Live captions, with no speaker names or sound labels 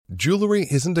Jewelry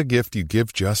isn't a gift you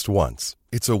give just once.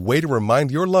 It's a way to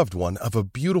remind your loved one of a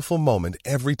beautiful moment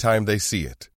every time they see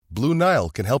it. Blue Nile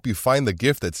can help you find the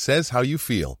gift that says how you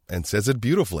feel and says it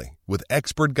beautifully, with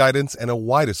expert guidance and a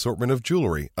wide assortment of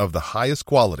jewelry of the highest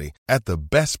quality at the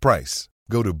best price.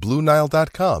 Go to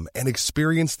BlueNile.com and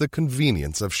experience the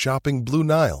convenience of shopping Blue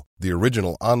Nile, the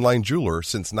original online jeweler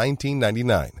since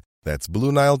 1999. That's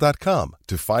BlueNile.com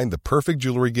to find the perfect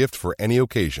jewelry gift for any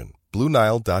occasion.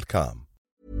 BlueNile.com.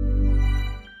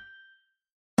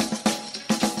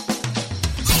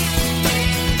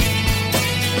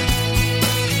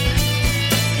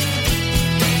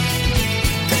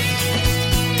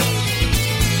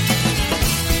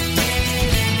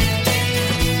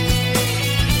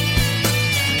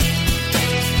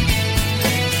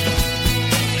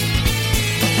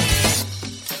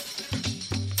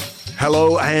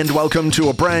 Hello and welcome to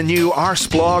a brand new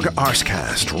Arseblog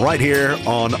Arsecast right here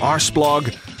on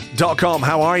arseblog.com.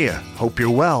 How are you? Hope you're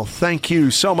well. Thank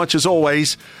you so much as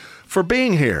always for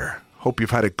being here. Hope you've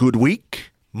had a good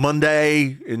week.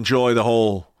 Monday, enjoy the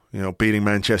whole, beating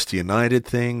Manchester United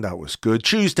thing. That was good.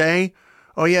 Tuesday,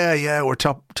 we're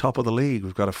top of the league.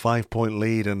 We've got a 5-point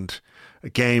lead and a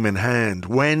game in hand.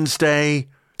 Wednesday,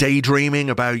 daydreaming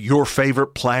about your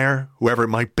favourite player, whoever it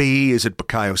might be. Is it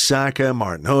Bukayo Saka,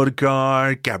 Martin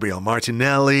Odegaard, Gabriel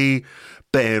Martinelli,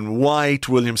 Ben White,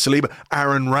 William Saliba,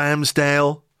 Aaron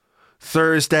Ramsdale?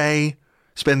 Thursday,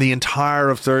 spend the entire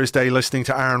of Thursday listening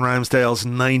to Aaron Ramsdale's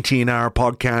 19-hour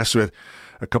podcast with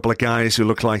a couple of guys who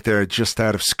look like they're just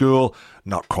out of school.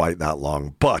 Not quite that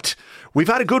long, but we've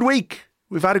had a good week.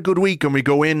 We've had a good week, and we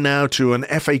go in now to an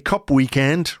FA Cup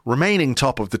weekend, remaining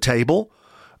top of the table.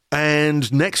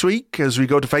 And next week, as we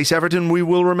go to face Everton, we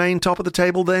will remain top of the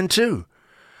table then too.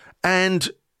 And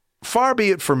far be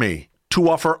it for me to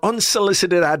offer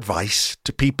unsolicited advice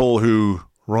to people who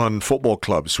run football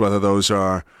clubs, whether those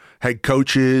are head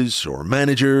coaches or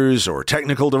managers or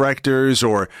technical directors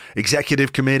or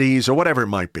executive committees or whatever it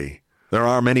might be. There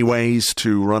are many ways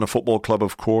to run a football club,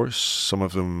 of course. Some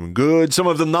of them good, some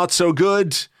of them not so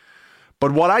good.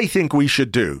 But what I think we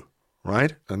should do,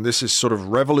 right? And this is sort of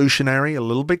revolutionary, a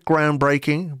little bit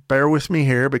groundbreaking. Bear with me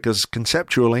here because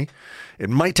conceptually, it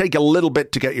might take a little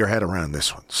bit to get your head around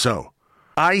this one. So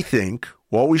I think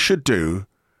what we should do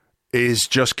is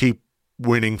just keep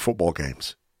winning football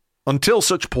games until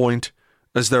such point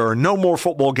as there are no more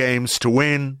football games to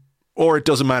win, or it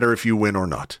doesn't matter if you win or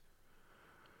not.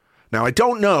 Now, I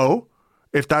don't know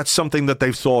if that's something that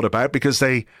they've thought about because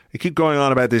they keep going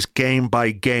on about this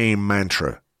game-by-game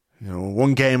mantra.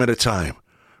 One game at a time.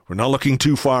 We're not looking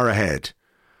too far ahead.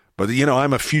 But,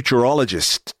 I'm a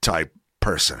futurologist type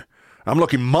person. I'm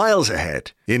looking miles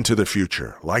ahead into the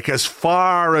future. Like as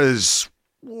far as,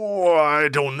 I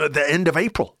don't know, the end of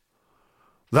April.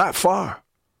 That far.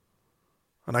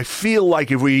 And I feel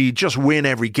like if we just win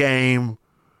every game,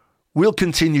 we'll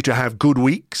continue to have good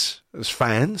weeks as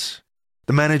fans.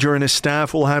 The manager and his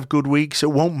staff will have good weeks.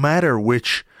 It won't matter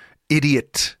which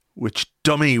idiot, which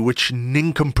dummy, which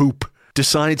nincompoop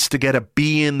decides to get a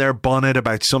bee in their bonnet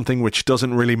about something which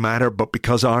doesn't really matter, but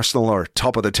because Arsenal are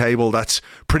top of the table, that's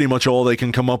pretty much all they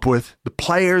can come up with. The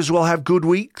players will have good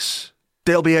weeks.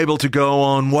 They'll be able to go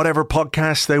on whatever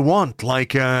podcast they want,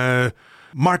 like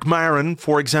Mark Maron,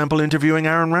 for example, interviewing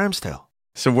Aaron Ramsdale.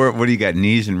 So what do you got,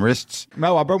 knees and wrists?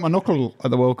 No, I broke my knuckle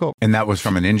at the World Cup. And that was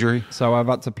from an injury? So I've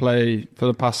had to play for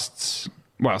the past,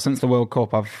 since the World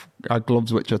Cup, I've had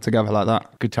gloves which are together like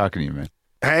that. Good talking to you, man.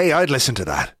 Hey, I'd listen to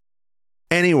that.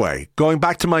 Anyway, going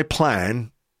back to my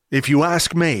plan, if you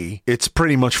ask me, it's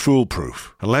pretty much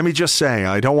foolproof. And let me just say,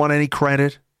 I don't want any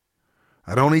credit.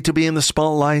 I don't need to be in the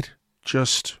spotlight.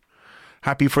 Just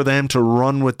happy for them to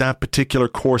run with that particular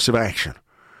course of action.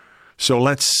 So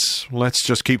let's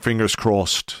just keep fingers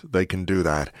crossed they can do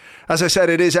that. As I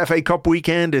said, it is FA Cup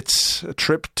weekend. It's a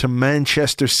trip to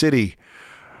Manchester City.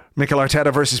 Mikel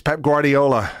Arteta versus Pep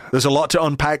Guardiola. There's a lot to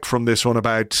unpack from this one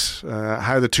about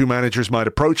how the two managers might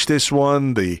approach this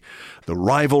one, the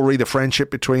rivalry, the friendship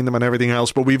between them and everything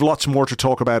else. But we've lots more to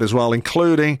talk about as well,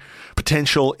 including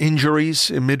potential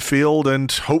injuries in midfield and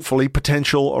hopefully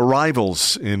potential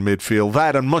arrivals in midfield.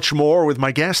 That and much more with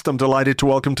my guest. I'm delighted to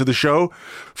welcome to the show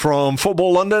from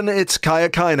Football London, it's Kaya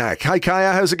Kaynak. Hi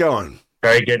Kaya, how's it going?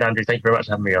 Very good, Andrew. Thank you very much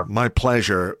for having me on. My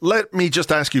pleasure. Let me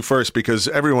just ask you first, because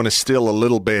everyone is still a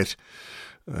little bit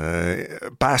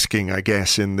basking, I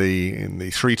guess, in the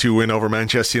 3-2 win over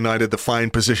Manchester United, the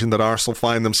fine position that Arsenal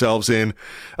find themselves in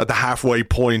at the halfway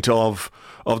point of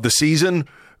the season.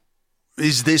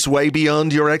 Is this way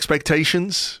beyond your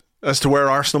expectations as to where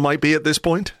Arsenal might be at this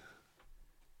point?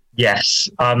 Yes,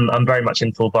 I'm very much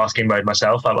in full basking mode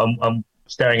myself. I'm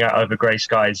staring out over grey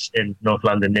skies in North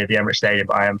London near the Emirates Stadium,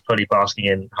 but I am fully basking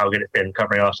in how good it's been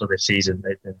covering Arsenal this season.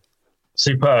 They've been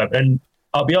superb. And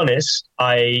I'll be honest,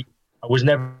 I was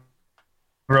never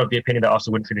of the opinion that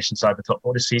Arsenal wouldn't finish inside the top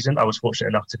four this season. I was fortunate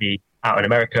enough to be out in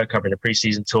America covering the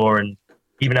pre-season tour, and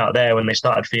even out there when they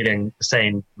started feeling the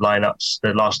same lineups,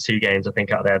 the last two games I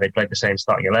think out there they played the same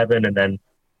starting 11, and then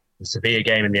the Sevilla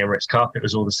game in the Emirates Cup, it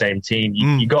was all the same team.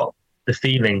 You got the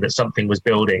feeling that something was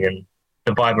building, and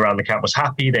the vibe around the camp was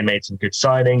happy. They made some good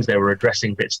signings. They were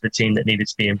addressing bits of the team that needed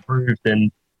to be improved,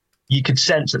 and you could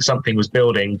sense that something was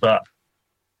building, but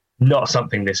not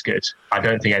something this good. I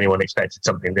don't think anyone expected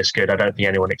something this good. I don't think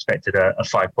anyone expected a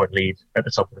 5-point lead at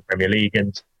the top of the Premier League.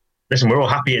 And listen, we're all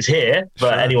happy it's here,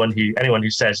 but anyone who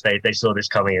says they saw this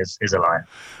coming is a liar.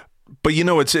 But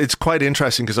it's quite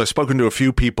interesting because I've spoken to a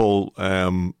few people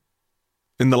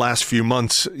in the last few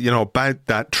months, about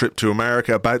that trip to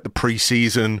America, about the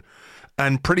preseason,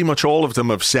 and pretty much all of them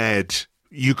have said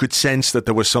you could sense that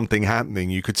there was something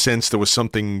happening. You could sense there was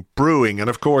something brewing.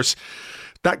 And of course,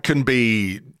 that can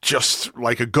be just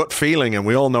like a gut feeling, and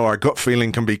we all know our gut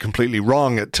feeling can be completely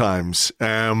wrong at times.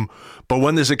 But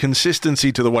when there's a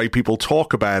consistency to the way people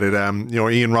talk about it,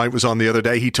 Ian Wright was on the other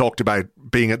day. He talked about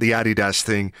being at the Adidas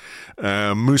thing.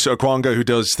 Musa Okwonga, who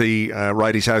does the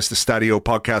Wrighty's House, the Stadio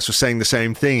podcast, was saying the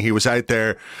same thing. He was out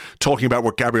there talking about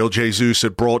what Gabriel Jesus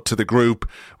had brought to the group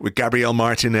with Gabriel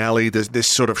Martinelli. There's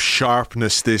this sort of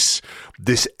sharpness,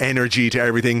 this energy to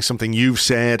everything. Something you've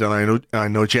said, and I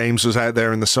know James was out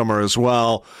there in the summer as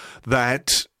well.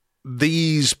 That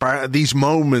these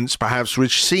moments, perhaps,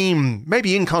 which seem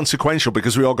maybe inconsequential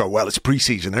because we all go, well, it's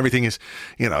preseason. Everything is,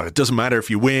 it doesn't matter if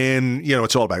you win.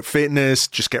 It's all about fitness.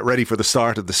 Just get ready for the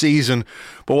start of the season.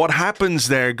 But what happens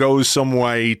there goes some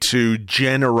way to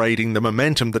generating the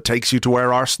momentum that takes you to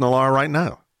where Arsenal are right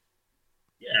now.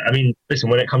 Yeah, I mean, listen,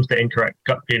 when it comes to incorrect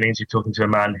gut feelings, you're talking to a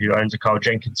man who owns a Carl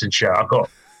Jenkinson shirt. I've got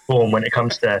form when it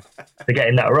comes to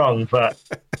getting that wrong. But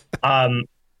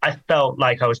I felt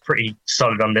like I was pretty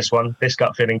solid on this one. This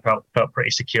gut feeling felt pretty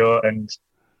secure. And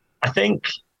I think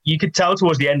you could tell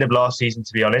towards the end of last season,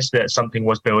 to be honest, that something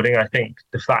was building. I think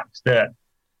the fact that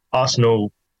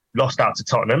Arsenal lost out to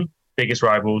Tottenham, biggest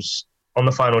rivals, on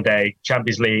the final day,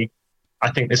 Champions League.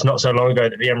 I think it's not so long ago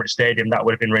that the Emirates Stadium, that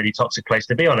would have been a really toxic place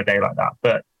to be on a day like that.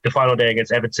 But the final day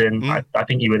against Everton, I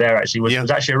think you were there actually, was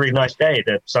actually a really nice day.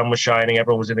 The sun was shining,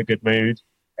 everyone was in a good mood.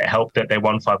 It helped that they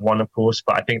won 5-1, of course,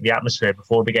 but I think the atmosphere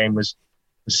before the game was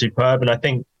superb. And I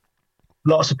think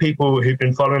lots of people who've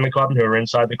been following the club and who are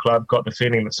inside the club got the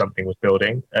feeling that something was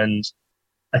building. And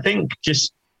I think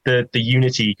just the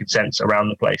unity you could sense around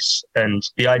the place and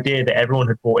the idea that everyone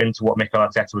had bought into what Mikel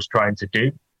Arteta was trying to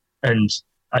do. And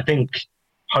I think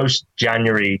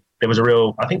post-January, there was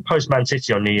post Man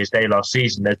City on New Year's Day last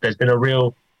season, there's been a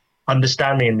real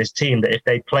understanding in this team that if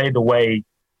they play the way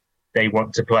they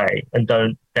want to play and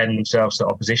don't bend themselves to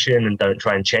opposition and don't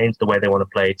try and change the way they want to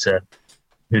play to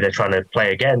who they're trying to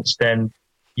play against, then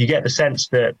you get the sense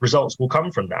that results will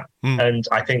come from that. And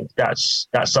I think that's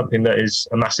something that is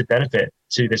a massive benefit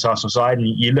to this Arsenal side. And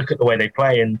you look at the way they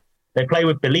play, and they play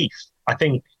with belief. I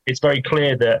think it's very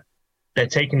clear that they're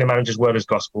taking the manager's word as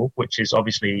gospel, which is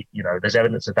obviously, there's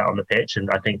evidence of that on the pitch. And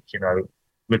I think,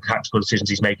 with tactical decisions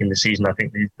he's making this season, I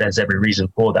think there's every reason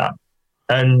for that.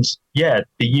 And yeah,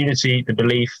 the unity, the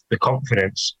belief, the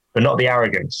confidence, but not the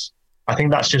arrogance. I think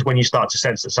that's just when you start to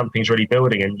sense that something's really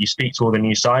building, and you speak to all the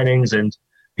new signings and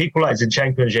people like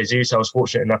Zinchenko and Jesus. I was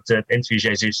fortunate enough to interview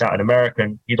Jesus out in America,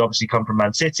 and he'd obviously come from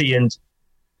Man City. And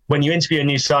when you interview a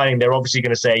new signing, they're obviously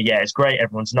going to say, yeah, it's great,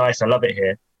 everyone's nice, I love it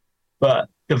here. But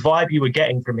the vibe you were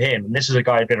getting from him, and this is a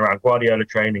guy who'd been around Guardiola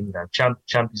training,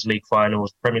 Champions League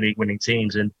finals, Premier League winning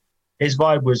teams, and his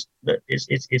vibe was,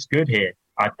 it's good here.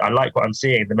 I like what I'm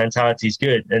seeing. The mentality is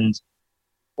good. And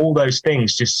all those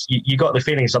things, just you got the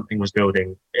feeling something was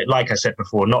building. Like I said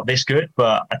before, not this good,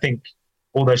 but I think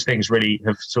all those things really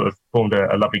have sort of formed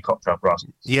a lovely cocktail for us.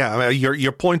 Yeah, I mean,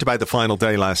 your point about the final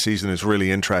day last season is really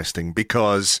interesting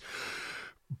because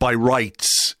by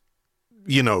rights,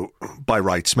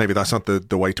 maybe that's not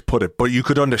the way to put it, but you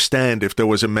could understand if there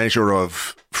was a measure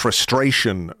of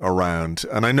frustration around.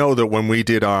 And I know that when we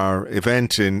did our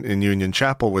event in Union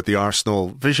Chapel with the Arsenal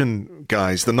Vision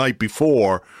guys the night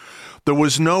before, there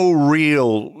was no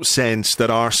real sense that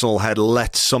Arsenal had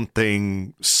let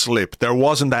something slip. There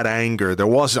wasn't that anger.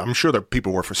 I'm sure that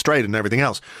people were frustrated and everything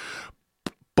else.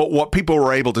 But what people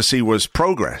were able to see was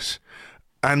progress.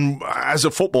 And as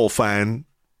a football fan,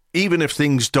 even if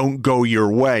things don't go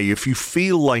your way, if you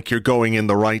feel like you're going in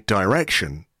the right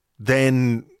direction,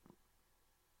 then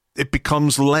it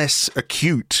becomes less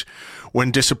acute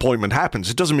when disappointment happens.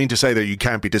 It doesn't mean to say that you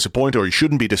can't be disappointed or you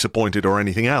shouldn't be disappointed or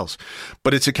anything else.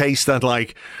 But it's a case that,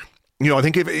 like, I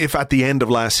think if at the end of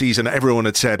last season everyone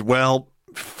had said, well,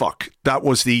 fuck, that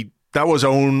was the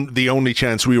only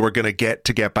chance we were going to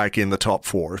get back in the top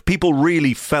 4. If people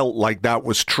really felt like that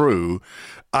was true,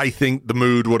 I think the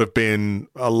mood would have been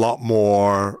a lot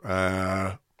more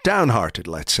downhearted,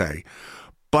 let's say.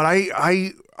 But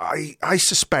I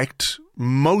suspect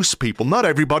most people, not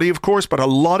everybody, of course, but a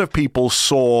lot of people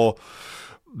saw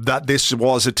that this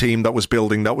was a team that was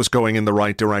building, that was going in the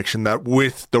right direction, that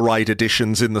with the right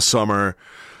additions in the summer,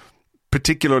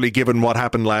 particularly given what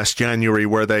happened last January,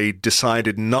 where they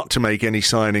decided not to make any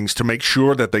signings to make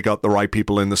sure that they got the right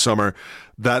people in the summer,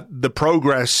 that the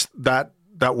progress that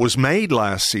was made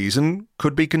last season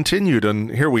could be continued.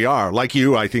 And here we are. Like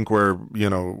you, I think we're,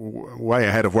 way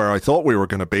ahead of where I thought we were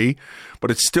going to be,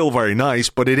 but it's still very nice.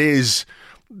 But it is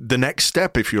the next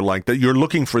step, if you like, that you're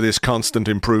looking for this constant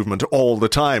improvement all the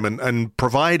time, and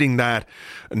providing that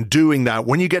and doing that.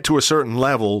 When you get to a certain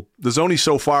level, there's only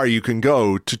so far you can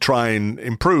go to try and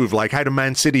improve. Like, how do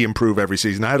Man City improve every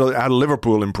season? How do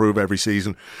Liverpool improve every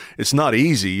season? It's not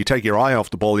easy. You take your eye off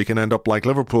the ball, you can end up like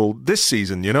Liverpool this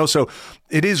season, So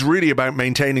it is really about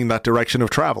maintaining that direction of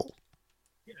travel.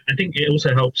 I think it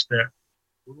also helps that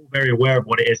we're all very aware of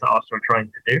what it is that Arsenal are trying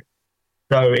to do.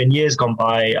 So in years gone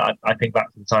by, I think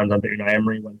back to the times under Unai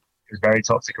Emery when it was very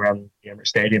toxic around the Emirates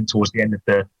Stadium towards the end of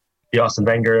the Arsene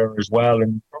Wenger era as well,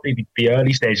 and probably the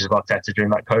early stages of Arteta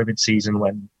during that COVID season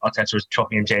when Arteta was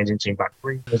chopping and changing between back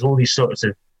three. There's all these sorts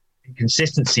of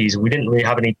inconsistencies, and we didn't really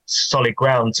have any solid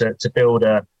ground to build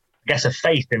a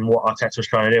faith in what Arteta was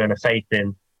trying to do and a faith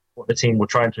in what the team were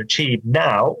trying to achieve.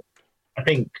 Now, I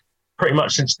think pretty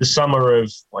much since the summer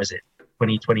of,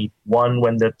 2021,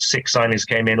 when the 6 signings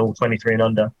came in, all 23 and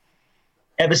under.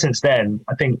 Ever since then,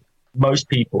 I think most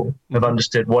people have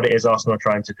understood what it is Arsenal are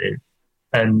trying to do.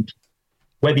 And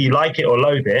whether you like it or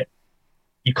loathe it,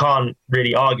 you can't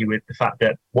really argue with the fact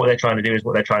that what they're trying to do is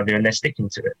what they're trying to do, and they're sticking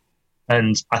to it.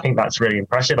 And I think that's really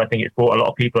impressive. I think it's brought a lot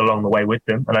of people along the way with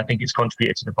them, and I think it's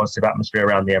contributed to the positive atmosphere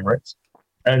around the Emirates.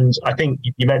 And I think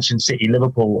you mentioned City,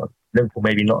 Liverpool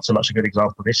maybe not so much a good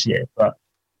example this year, but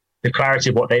the clarity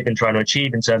of what they've been trying to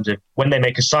achieve in terms of when they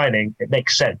make a signing, it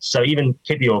makes sense. So even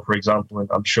Kivior, for example, and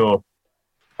I'm sure,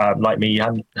 like me, you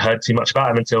hadn't heard too much about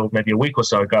him until maybe a week or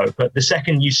so ago. But the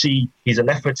second you see he's a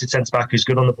left-footed centre-back who's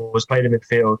good on the ball, has played in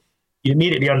midfield, you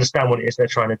immediately understand what it is they're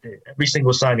trying to do. Every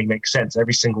single signing makes sense.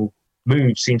 Every single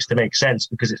move seems to make sense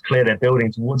because it's clear they're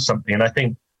building towards something. And I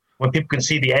think when people can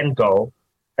see the end goal,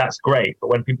 that's great. But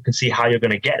when people can see how you're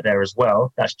going to get there as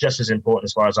well, that's just as important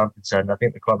as far as I'm concerned. I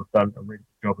think the club have done a really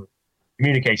good job of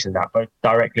communicating that, both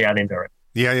directly and indirectly.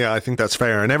 Yeah, I think that's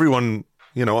fair. And everyone,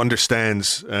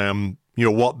 understands,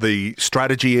 what the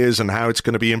strategy is and how it's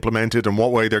going to be implemented and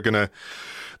what way they're going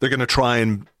to try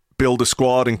and build a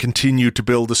squad and continue to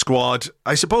build the squad.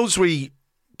 I suppose we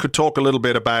could talk a little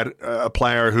bit about a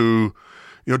player who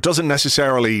doesn't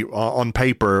necessarily on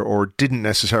paper or didn't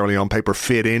necessarily on paper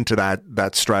fit into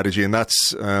that strategy, and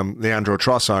that's Leandro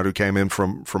Trossard, who came in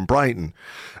from Brighton,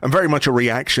 and very much a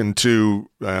reaction to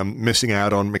missing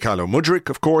out on Mykhailo Mudryk,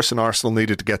 of course, and Arsenal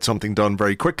needed to get something done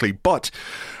very quickly. But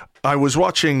I was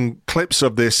watching clips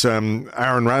of this Aaron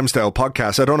Ramsdale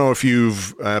podcast. I don't know if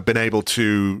you've been able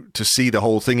to see the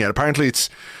whole thing yet. Apparently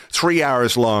it's 3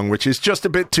 hours long, which is just a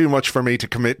bit too much for me to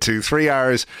commit to. 3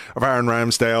 hours of Aaron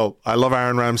Ramsdale. I love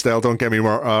Aaron Ramsdale, don't get me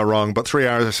wrong, but 3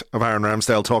 hours of Aaron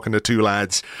Ramsdale talking to two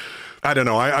lads. I don't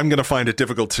know. I'm going to find it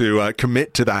difficult to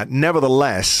commit to that.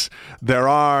 Nevertheless, there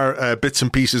are bits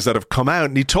and pieces that have come out.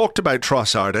 And he talked about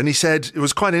Trossard, and he said, it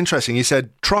was quite interesting. He said,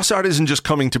 Trossard isn't just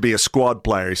coming to be a squad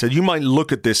player. He said, you might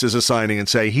look at this as a signing and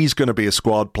say, he's going to be a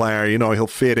squad player. He'll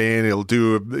fit in. He'll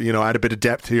do, add a bit of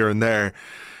depth here and there.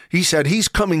 He said, he's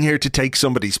coming here to take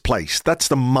somebody's place. That's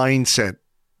the mindset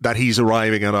that he's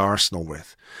arriving at Arsenal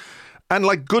with.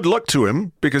 And good luck to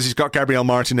him, because he's got Gabriel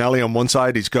Martinelli on one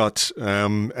side. He's got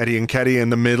Eddie Nketiah in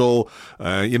the middle.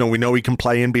 We know he can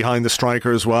play in behind the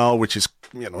striker as well, which is,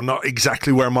 not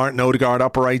exactly where Martin Odegaard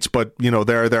operates, but,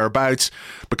 thereabouts.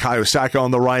 Bukayo Saka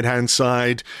on the right-hand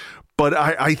side. But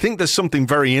I think there's something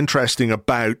very interesting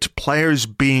about players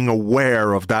being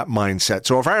aware of that mindset.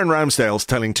 So if Aaron Ramsdale's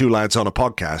telling two lads on a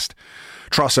podcast,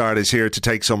 Trossard is here to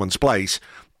take someone's place,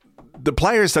 the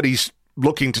players that he's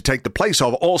looking to take the place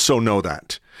of also know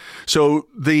that. So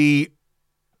the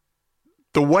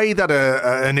way that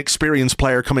an experienced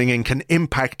player coming in can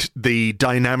impact the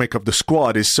dynamic of the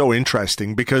squad is so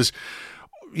interesting, because,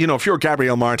 if you're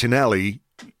Gabriel Martinelli,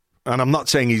 and I'm not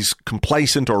saying he's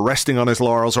complacent or resting on his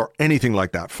laurels or anything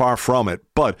like that, far from it,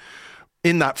 but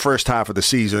in that first half of the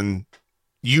season,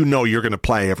 you know you're going to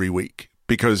play every week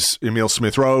because Emile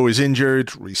Smith-Rowe is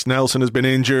injured, Reece Nelson has been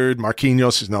injured,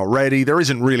 Marquinhos is not ready. There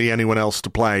isn't really anyone else to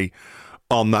play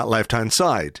on that left-hand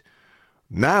side.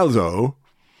 Now, though,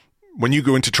 when you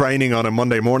go into training on a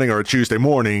Monday morning or a Tuesday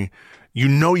morning, you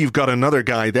know you've got another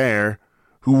guy there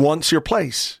who wants your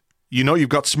place. You know you've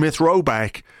got Smith-Rowe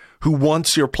back who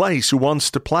wants your place, who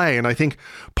wants to play. And I think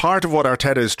part of what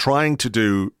Arteta is trying to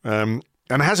do, and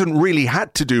hasn't really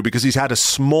had to do because he's had a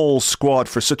small squad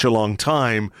for such a long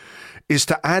time, is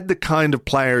to add the kind of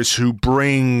players who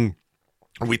bring...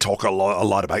 We talk a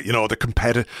lot about,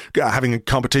 the having a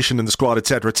competition in the squad,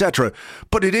 etc., etc.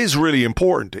 But it is really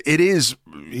important. It is,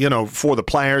 for the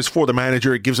players, for the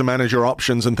manager. It gives a manager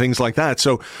options and things like that.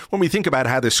 So when we think about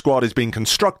how this squad is being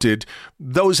constructed,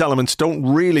 those elements don't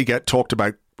really get talked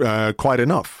about quite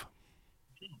enough.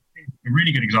 A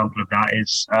really good example of that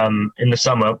is in the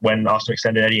summer when Arsenal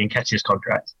extended Eddie Nketiah's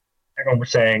contract. Everyone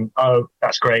was saying, "Oh,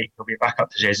 that's great. He'll be a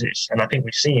backup to Jesus." And I think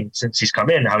we've seen since he's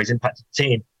come in how he's impacted the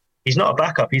team. He's not a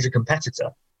backup, he's a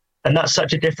competitor. And that's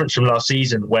such a difference from last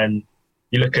season when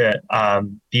you look at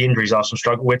the injuries Arsenal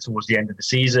struggled with towards the end of the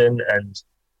season. And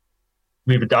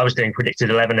I was doing predicted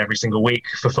 11 every single week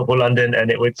for Football London, and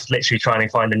it was literally trying to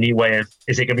find a new way of,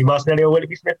 is it going to be Martinelli or will it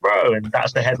be Smith-Rowe? And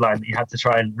that's the headline that you had to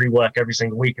try and rework every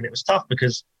single week. And it was tough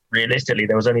because realistically,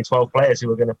 there was only 12 players who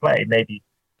were going to play, maybe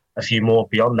a few more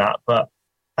beyond that. But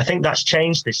I think that's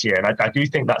changed this year. And I do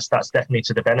think that's definitely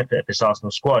to the benefit of this Arsenal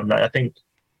squad. And I think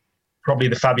probably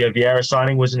the Fabio Vieira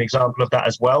signing was an example of that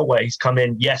as well, where he's come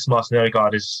in. Yes, Martin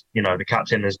Odegaard is, the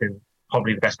captain, has been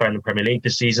probably the best player in the Premier League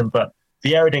this season, but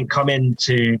Vieira didn't come in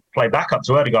to play backup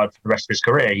to Odegaard for the rest of his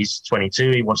career. He's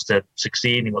 22, he wants to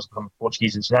succeed, he wants to become a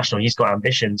Portuguese international, he's got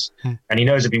ambitions, and he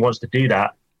knows if he wants to do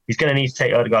that, he's going to need to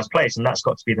take Odegaard's place, and that's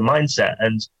got to be the mindset.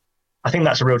 And I think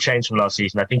that's a real change from last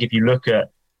season. I think if you look at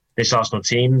this Arsenal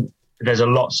team, there's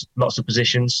lots of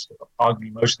positions,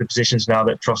 arguably most of the positions now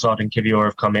that Trossard and Kiwior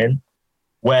have come in,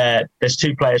 where there's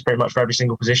two players pretty much for every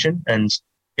single position. And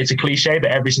it's a cliche,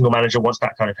 but every single manager wants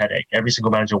that kind of headache. Every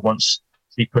single manager wants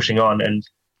to be pushing on. And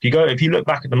if you look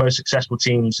back at the most successful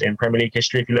teams in Premier League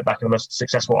history, if you look back at the most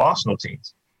successful Arsenal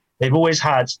teams, they've always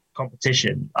had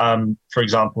competition. For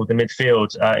example, the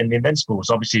midfield in the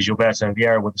Invincibles, obviously Gilberto and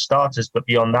Vieira were the starters, but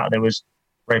beyond that, there was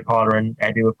Ray Parlour and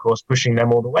Edu, of course, pushing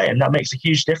them all the way. And that makes a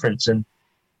huge difference. And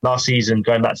last season,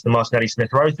 going back to the Martinelli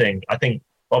Smith-Rowe thing, I think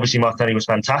obviously Martinelli was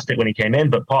fantastic when he came in,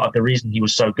 but part of the reason he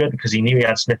was so good because he knew he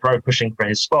had Smith-Rowe pushing for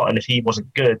his spot. And if he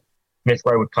wasn't good,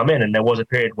 Smith-Rowe would come in. And there was a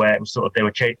period where it was sort of they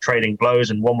were trading blows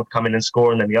and one would come in and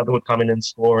score and then the other would come in and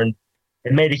score. And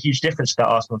it made a huge difference to that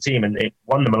Arsenal team and it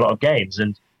won them a lot of games.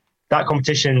 And that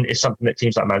competition is something that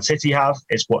teams like Man City have.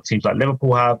 It's what teams like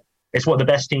Liverpool have. It's what the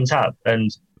best teams have. And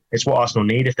it's what Arsenal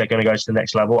need if they're going to go to the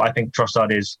next level. I think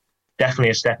Trossard is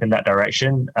definitely a step in that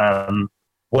direction.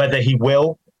 Whether he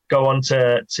will go on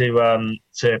to claim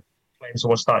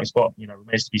someone's starting spot,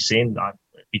 remains to be seen.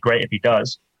 It'd be great if he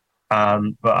does.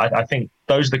 But I think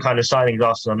those are the kind of signings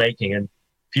Arsenal are making. And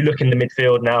if you look in the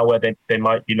midfield now where they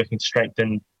might be looking to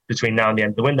strengthen between now and the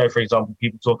end of the window, for example,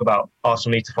 people talk about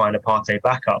Arsenal need to find a Partey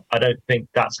backup. I don't think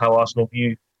that's how Arsenal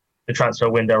view the transfer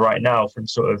window right now. From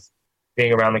sort of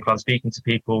being around the club, speaking to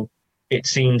people, it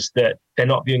seems that they're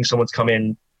not viewing someone to come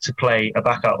in to play a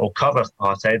backup or cover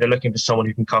Partey. They're looking for someone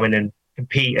who can come in and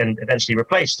compete and eventually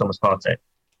replace Thomas Partey.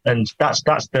 And that's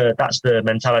the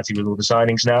mentality with all the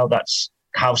signings now. That's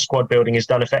how squad building is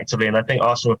done effectively. And I think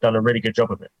Arsenal have done a really good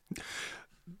job of it.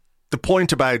 The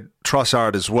point about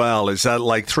Trossard as well is that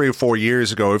like 3 or 4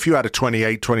 years ago, if you had a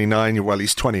 28, 29, well,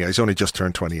 he's 20, he's only just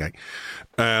turned 28.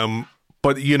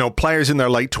 But, players in their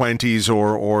late 20s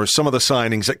or some of the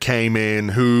signings that came in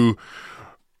who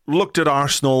looked at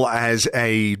Arsenal as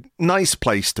a nice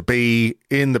place to be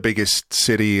in the biggest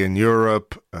city in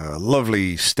Europe,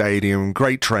 lovely stadium,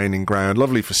 great training ground,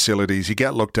 lovely facilities, you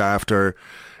get looked after,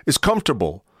 is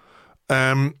comfortable.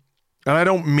 And I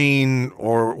don't mean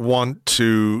or want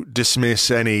to dismiss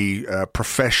any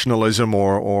professionalism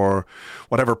or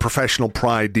whatever professional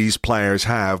pride these players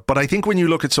have, but I think when you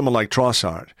look at someone like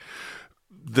Trossard,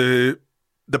 the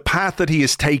path that he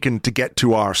has taken to get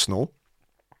to Arsenal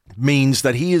means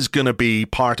that he is going to be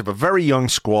part of a very young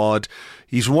squad.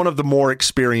 He's one of the more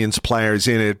experienced players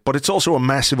in it, but it's also a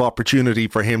massive opportunity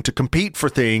for him to compete for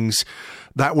things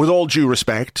that, with all due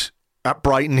respect, at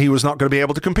Brighton he was not going to be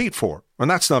able to compete for.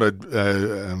 And that's not a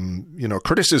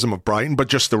criticism of Brighton, but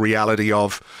just the reality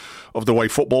of the way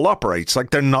football operates.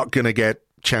 Like, they're not going to get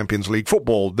Champions League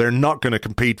football. They're not going to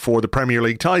compete for the Premier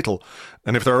League title.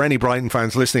 And if there are any Brighton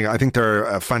fans listening, I think they're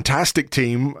a fantastic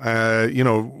team.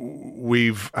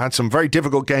 We've had some very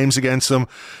difficult games against them.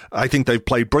 I think they've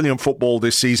played brilliant football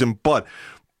this season. But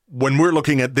when we're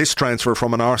looking at this transfer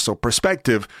from an Arsenal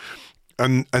perspective,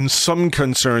 and some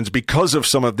concerns because of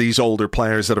some of these older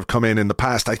players that have come in the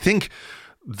past, I think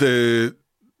the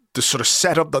sort of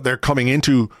setup that they're coming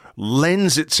into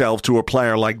lends itself to a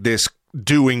player like this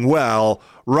doing well,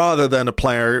 rather than a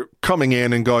player coming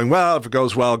in and going, well, if it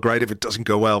goes well, great. If it doesn't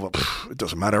go well, it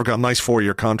doesn't matter. I've got a nice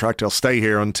 4-year contract. I'll stay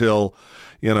here until,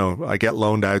 I get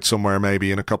loaned out somewhere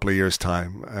maybe in a couple of years'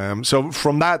 time. So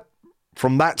from that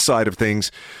side of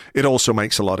things, it also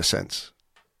makes a lot of sense.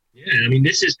 Yeah, I mean,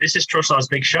 this is Trossard's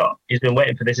big shot. He's been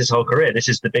waiting for this his whole career. This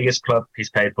is the biggest club he's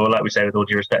paid for, like we say, with all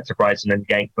due respect to Brighton and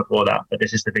Genk before that. But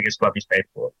this is the biggest club he's paid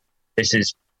for. This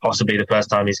is possibly the first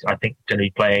time he's, I think, going to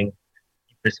be playing,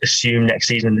 assume next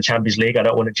season in the Champions League. I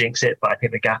don't want to jinx it, but I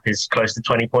think the gap is close to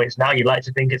 20 points now. You'd like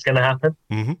to think it's going to happen.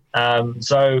 Mm-hmm.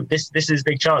 So this is a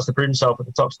big chance to prove himself at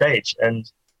the top stage. And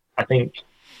I think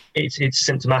it's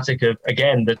symptomatic of,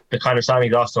 again, the kind of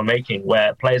signings Arsenal are making,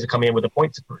 where players are coming in with a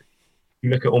point to prove. You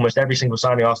look at almost every single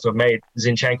signing Arsenal have made.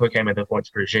 Zinchenko came in with a point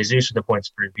to prove. Jesus with a point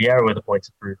to prove. Vieira with a point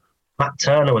to prove. Matt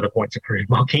Turner with a point to prove.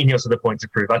 Marquinhos with a point to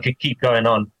prove. I could keep going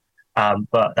on,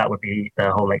 but that would be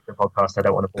the whole length of the podcast. I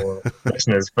don't want to bore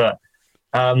listeners. But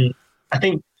I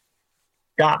think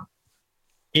that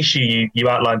issue you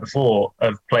outlined before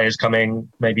of players coming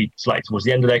maybe slightly towards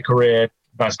the end of their career,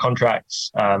 nice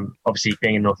contracts, obviously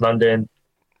being in North London,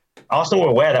 Arsenal were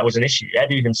aware that was an issue.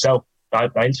 Edu himself, I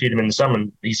interviewed him in the summer,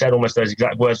 and he said almost those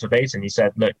exact words verbatim. He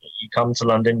said, look, you come to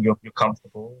London, you're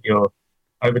comfortable, you're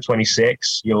over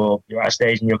 26, you're at a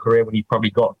stage in your career when you've probably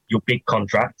got your big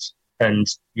contract, and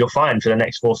you're fine for the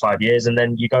next 4 or 5 years, and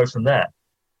then you go from there.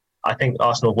 I think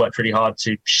Arsenal worked really hard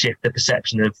to shift the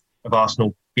perception of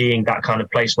Arsenal being that kind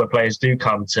of place where players do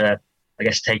come to, I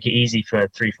guess, take it easy for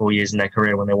 3-4 years in their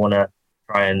career when they want to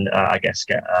try and,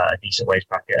 get a decent wage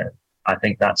bracket. I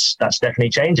think that's definitely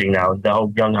changing now. The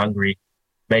whole young, hungry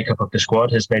makeup of the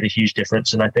squad has made a huge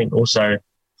difference. And I think also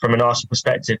from an Arsenal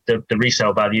perspective, the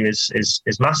resale value is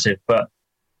massive. But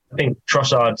I think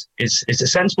Trossard is a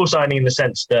sensible signing in the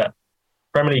sense that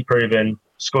Premier League proven,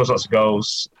 scores lots of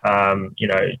goals,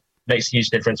 makes a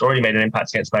huge difference, already made an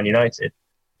impact against Man United.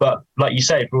 But like you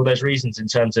say, for all those reasons in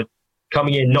terms of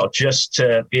coming in not just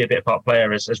to be a bit part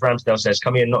player, as Ramsdale says,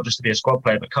 coming in not just to be a squad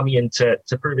player, but coming in to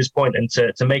prove his point and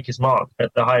to make his mark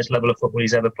at the highest level of football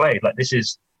he's ever played. Like, this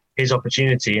is his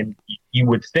opportunity, and you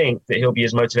would think that he'll be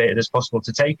as motivated as possible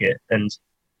to take it. And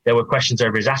there were questions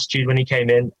over his attitude when he came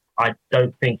in. I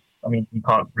don't think, you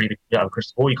can't read a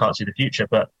crystal ball, you can't see the future,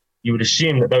 but you would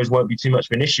assume that those won't be too much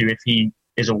of an issue if he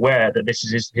is aware that this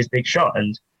is his big shot.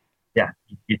 And yeah,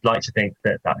 you'd like to think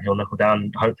that he'll knuckle down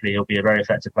and hopefully he'll be a very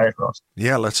effective player for us.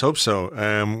 Yeah, let's hope so.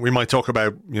 We might talk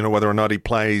about, whether or not he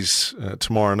plays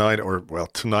tomorrow night or,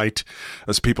 tonight,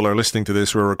 as people are listening to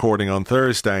this. We're recording on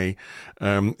Thursday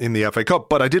in the FA Cup.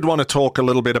 But I did want to talk a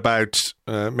little bit about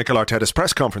Mikel Arteta's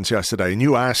press conference yesterday. And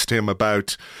you asked him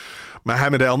about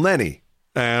Mohamed Elneny.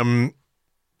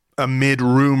 Amid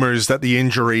rumours that the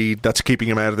injury that's keeping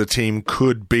him out of the team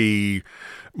could be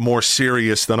more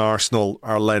serious than Arsenal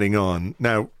are letting on.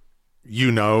 Now,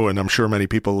 and I'm sure many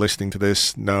people listening to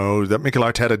this know, that Mikel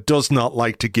Arteta does not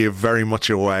like to give very much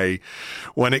away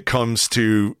when it comes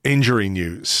to injury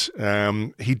news.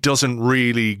 He doesn't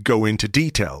really go into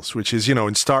details, which is,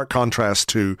 in stark contrast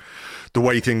to the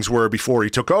way things were before he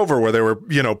took over, where they were,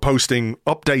 posting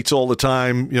updates all the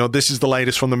time. This is the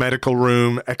latest from the medical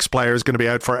room. X player is going to be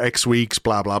out for X weeks,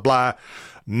 blah, blah, blah.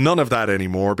 None of that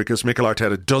anymore, because Mikel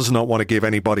Arteta does not want to give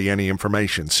anybody any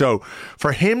information. So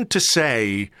for him to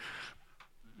say,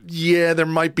 yeah, there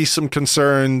might be some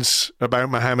concerns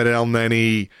about Mohamed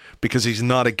Elneny because he's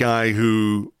not a guy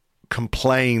who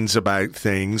complains about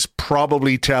things,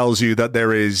 probably tells you that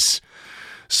there is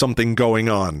something going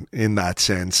on in that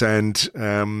sense. And,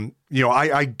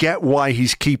 I get why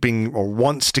he's keeping or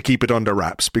wants to keep it under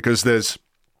wraps, because there's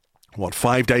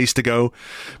 5 days to go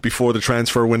before the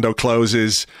transfer window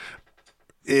closes.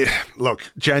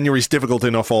 Look, January's difficult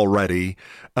enough already,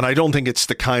 and I don't think it's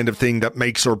the kind of thing that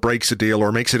makes or breaks a deal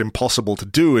or makes it impossible to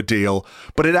do a deal,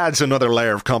 but it adds another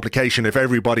layer of complication if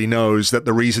everybody knows that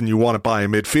the reason you want to buy a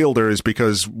midfielder is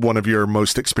because one of your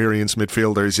most experienced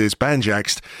midfielders is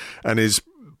banjaxed and is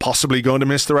possibly going to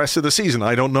miss the rest of the season.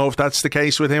 I don't know if that's the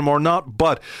case with him or not,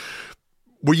 but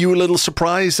were you a little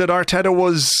surprised that Arteta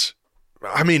was,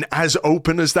 as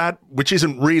open as that, which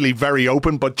isn't really very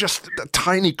open, but just a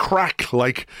tiny crack,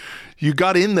 like you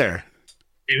got in there?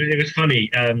 It was funny.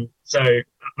 So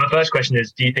my first question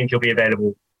is, do you think he'll be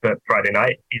available for Friday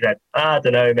night? He said, I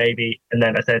don't know, maybe. And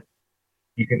then I said,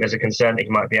 do you think there's a concern that he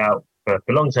might be out for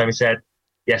long term? He said,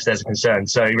 yes, there's a concern.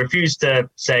 So he refused to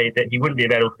say that he wouldn't be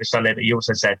available for this Sunday, but he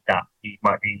also said that he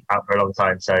might be out for a long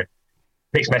time. So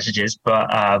mixed messages,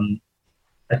 but I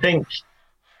think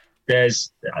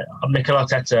there's Mikel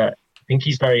Arteta. I think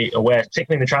he's very aware,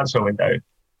 particularly in the transfer window,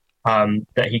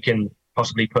 that he can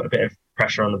possibly put a bit of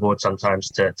pressure on the board sometimes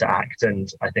to act. And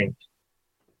I think,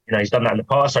 he's done that in the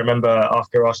past. I remember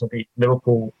after Arsenal beat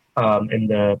Liverpool in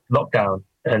the lockdown,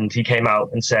 and he came out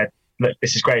and said, look,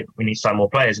 this is great, but we need to sign more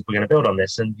players if we're going to build on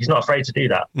this. And he's not afraid to do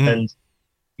that. And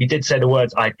he did say the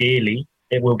words, ideally,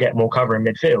 it will get more cover in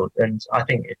midfield. And I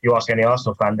think if you ask any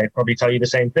Arsenal fan, they'd probably tell you the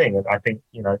same thing. And I think,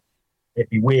 it'd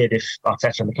be weird if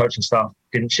Arteta and the coaching staff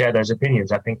didn't share those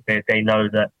opinions. I think they know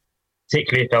that,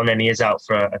 particularly if Elneny is out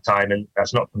for a time and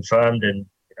that's not confirmed, and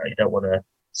you don't want to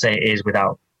say it is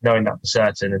without knowing that for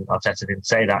certain, and Arteta didn't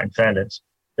say that, in fairness.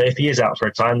 But if he is out for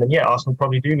a time, then yeah, Arsenal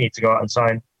probably do need to go out and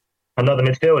sign another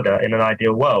midfielder in an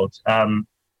ideal world.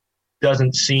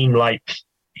 Doesn't seem like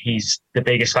he's the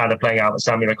biggest fan of playing out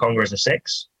Samuel Okonga as a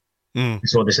 6. We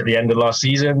saw this at the end of last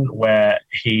season, where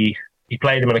he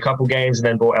played him in a couple games and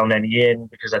then brought Elneny in,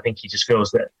 because I think he just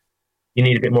feels that you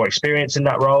need a bit more experience in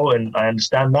that role, and I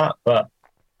understand that. But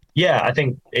yeah, I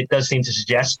think it does seem to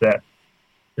suggest that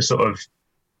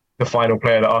the final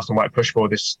player that Arsenal might push for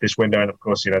this window, and of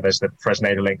course, there's the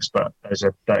Fresneda links, but those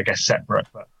are, I guess, separate.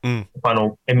 But the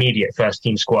final immediate first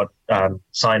team squad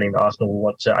signing that Arsenal will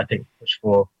want to, I think, push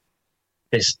for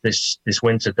this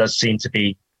winter does seem to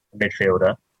be a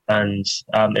midfielder. And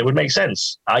it would make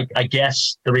sense. I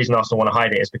guess the reason Arsenal want to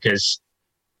hide it is because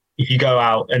if you go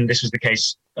out, and this was the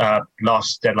case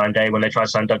last deadline day when they tried to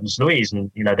sign Douglas Luiz, and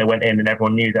they went in and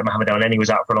everyone knew that Mohamed Elneny was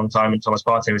out for a long time and Thomas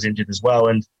Partey was injured as well,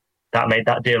 and that made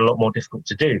that deal a lot more difficult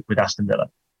to do with Aston Villa.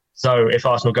 So if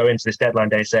Arsenal go into this deadline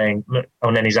day saying, look,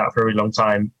 Elneny's out for a really long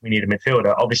time, we need a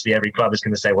midfielder, obviously every club is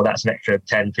going to say, well, that's an extra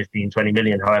 10, 15, 20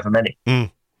 million, however many.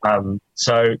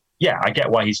 So yeah, I get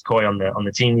why he's coy on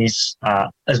the team. He's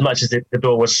as much as the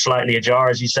door was slightly ajar,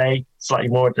 as you say, slightly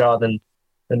more ajar than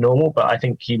normal, but I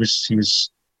think he was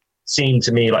seen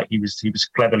to me like he was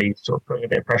cleverly sort of putting a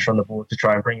bit of pressure on the board to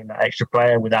try and bring in that extra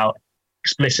player without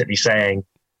explicitly saying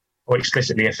or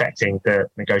explicitly affecting the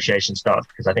negotiation start,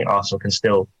 because I think Arsenal can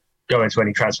still go into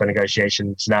any transfer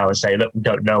negotiations now and say, look, we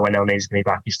don't know when Elneny's going to be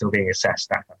back, he's still being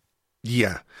assessed.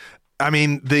 Yeah. I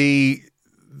mean, the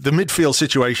midfield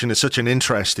situation is such an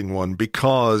interesting one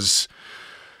because,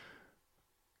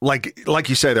 like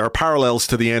you say, there are parallels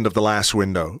to the end of the last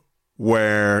window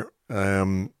where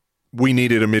we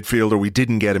needed a midfielder, we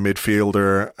didn't get a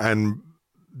midfielder, and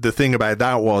the thing about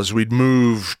that was we'd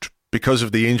moved, because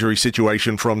of the injury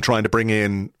situation, from trying to bring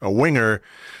in a winger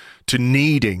to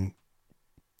needing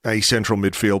a central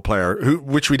midfield player,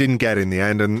 which we didn't get in the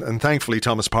end. And thankfully,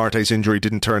 Thomas Partey's injury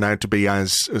didn't turn out to be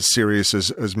as serious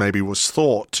as maybe was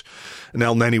thought. And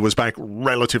Elneny was back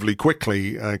relatively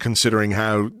quickly, considering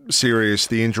how serious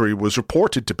the injury was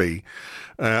reported to be.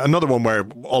 Another one where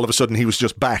all of a sudden he was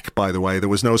just back, by the way. There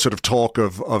was no sort of talk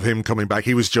of him coming back.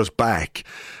 He was just back.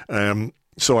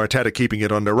 So Arteta keeping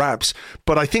it under wraps.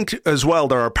 But I think as well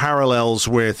there are parallels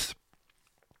with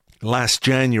last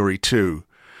January too.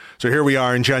 So here we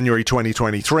are in January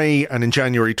 2023, and in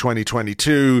January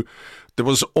 2022, there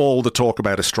was all the talk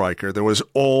about a striker. There was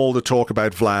all the talk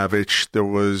about Vlahovic. There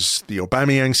was the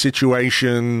Aubameyang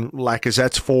situation.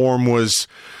 Lacazette's form was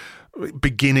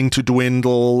beginning to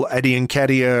dwindle. Eddie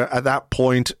Nketiah at that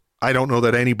point, I don't know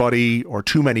that anybody, or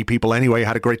too many people anyway,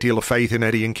 had a great deal of faith in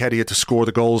Eddie Nketiah to score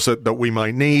the goals that we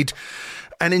might need.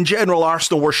 And in general,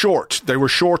 Arsenal were short. They were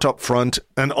short up front,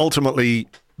 and ultimately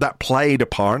that played a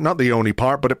part, not the only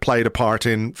part, but it played a part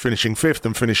in finishing fifth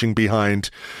and finishing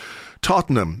behind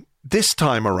Tottenham. This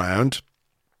time around,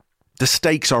 the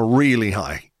stakes are really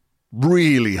high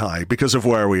because of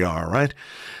where we are, right?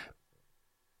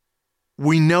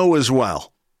 We know as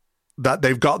well that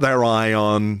they've got their eye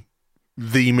on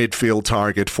the midfield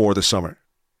target for the summer,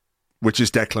 which is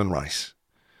Declan Rice.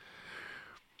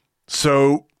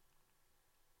 So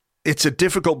it's a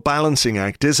difficult balancing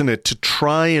act, isn't it, to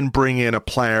try and bring in a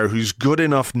player who's good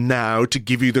enough now to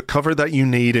give you the cover that you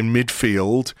need in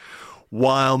midfield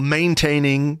while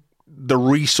maintaining the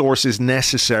resources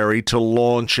necessary to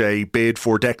launch a bid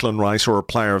for Declan Rice or a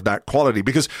player of that quality.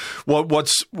 Because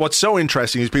what's so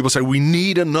interesting is people say we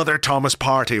need another Thomas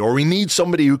Partey, or we need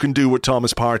somebody who can do what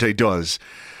Thomas Partey does.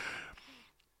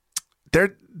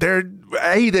 They're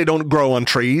A, they don't grow on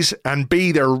trees, and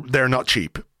B, they're not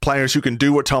cheap. Players who can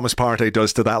do what Thomas Partey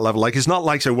does to that level. Like, it's not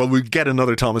like, say, well, we'll get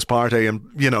another Thomas Partey, and,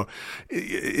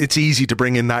 it's easy to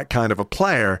bring in that kind of a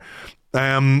player.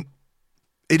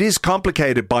 It is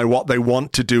complicated by what they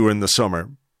want to do in the summer,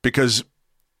 because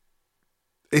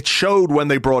it showed when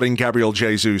they brought in Gabriel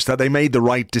Jesus that they made the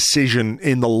right decision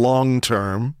in the long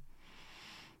term.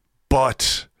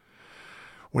 But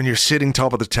when you're sitting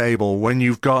top of the table, when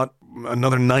you've got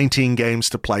another 19 games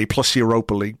to play, plus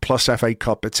Europa League, plus FA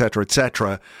Cup,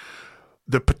 etc.,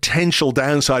 the potential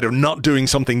downside of not doing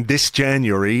something this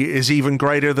January is even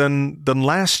greater than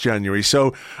last January.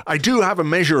 So I do have a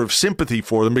measure of sympathy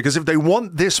for them, because if they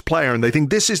want this player and they think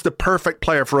this is the perfect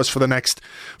player for us for the next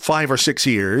 5 or 6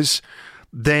 years,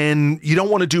 then you don't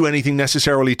want to do anything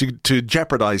necessarily to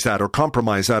jeopardize that or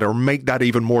compromise that or make that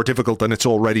even more difficult than it's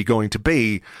already going to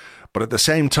be. But at the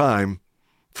same time,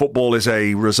 football is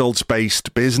a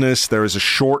results-based business. There is a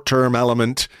short-term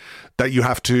element that you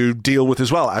have to deal with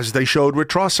as well, as they showed with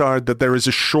Trossard, that there is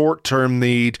a short-term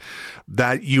need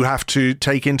that you have to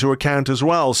take into account as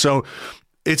well. So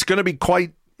it's going to be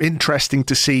quite interesting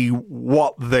to see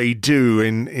what they do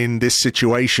in this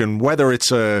situation, whether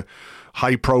it's a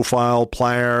high-profile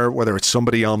player, whether it's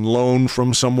somebody on loan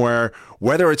from somewhere,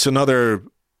 whether it's another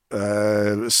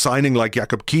signing like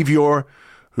Jakub Kiwior,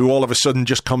 who all of a sudden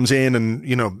just comes in and,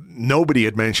 nobody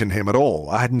had mentioned him at all.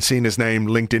 I hadn't seen his name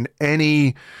linked in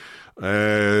any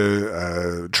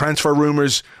transfer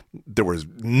rumors. There was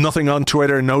nothing on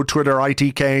Twitter. No Twitter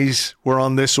ITKs were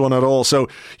on this one at all. So,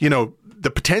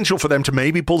 the potential for them to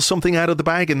maybe pull something out of the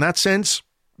bag in that sense,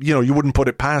 you wouldn't put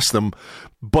it past them.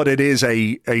 But it is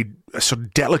a sort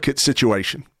of delicate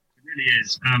situation. It really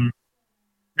is.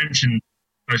 Mentioned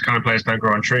those kind of players don't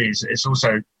grow on trees. It's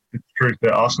also the truth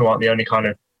that Arsenal aren't the only kind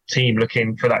of team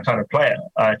looking for that kind of player.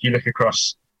 If you look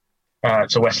across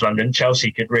to West London,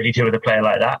 Chelsea could really do with a player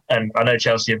like that. And I know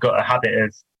Chelsea have got a habit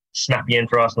of snapping in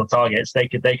for Arsenal targets. They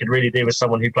could really do with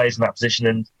someone who plays in that position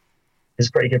and is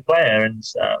a pretty good player. And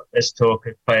there's talk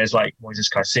of players like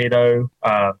Moises Caicedo.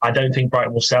 I don't think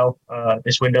Brighton will sell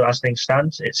this window as things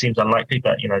stand. It seems unlikely,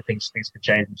 but things could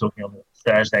change. I'm talking on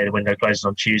Thursday. The window closes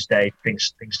on Tuesday.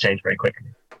 Things change very quickly.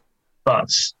 But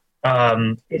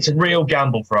it's a real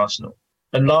gamble for Arsenal.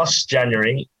 And last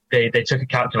January, they took a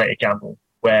calculated gamble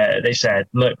where they said,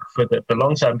 look, for the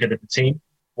long-term good of the team,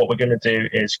 what we're going to do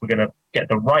is we're going to get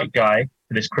the right guy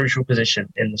for this crucial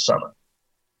position in the summer.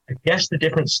 I guess the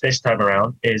difference this time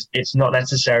around is it's not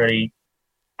necessarily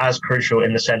as crucial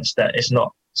in the sense that it's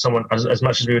not someone, as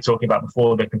much as we were talking about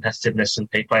before, the competitiveness and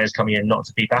players coming in not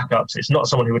to be backups. It's not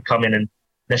someone who would come in and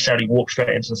necessarily walk straight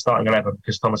into the starting 11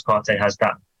 because Thomas Partey has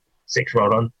that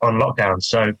 6-year-old on lockdown.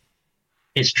 So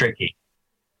it's tricky.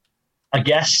 I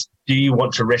guess, do you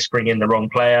want to risk bringing in the wrong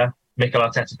player? Mikel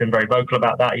Arteta's been very vocal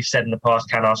about that. He said in the past,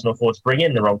 can Arsenal afford to bring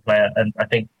in the wrong player? And I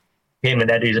think him and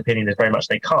Edu's opinion is very much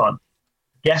they can't.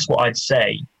 I guess what I'd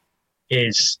say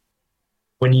is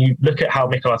when you look at how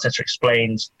Mikel Arteta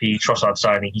explains the Trossard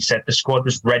signing, he said the squad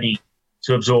was ready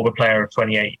to absorb a player of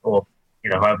 28 or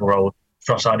however old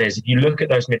Trossard is. If you look at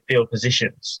those midfield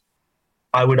positions,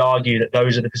 I would argue that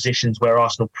those are the positions where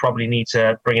Arsenal probably need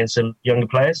to bring in some younger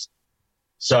players.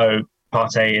 So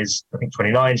Partey is, I think,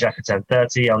 29, Xhaka turned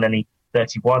 30, Elneny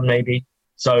 31 maybe.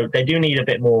 So they do need a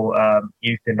bit more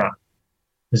youth in that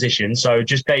position. So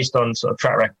just based on sort of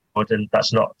track record, and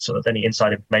that's not sort of any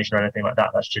inside information or anything like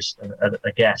that, that's just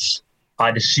a guess.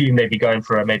 I'd assume they'd be going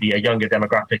for maybe a younger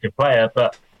demographic of player.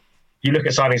 But if you look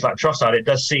at signings like Trossard, it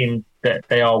does seem that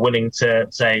they are willing to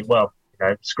say, well,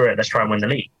 screw it, let's try and win the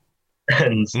league.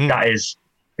 And that is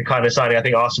the kind of signing I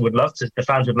think Arsenal would love to, the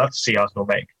fans would love to see Arsenal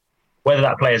make. Whether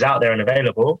that player's out there and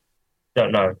available,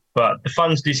 don't know. But the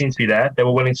funds do seem to be there. They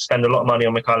were willing to spend a lot of money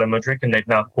on Mykhailo Mudryk, and they've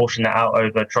now portioned that out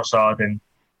over Trossard and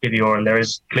Kiwior, and there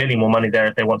is clearly more money there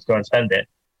if they want to go and spend it.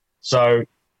 So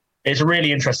it's a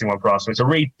really interesting one for Arsenal. It's a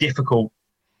really difficult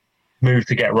move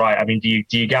to get right. I mean, do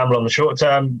you gamble on the short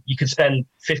term? You could spend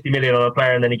 50 million on a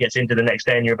player and then he gets injured the next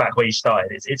day and you're back where you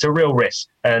started. It's a real risk.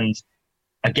 And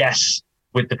I guess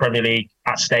with the Premier League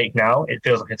at stake now, it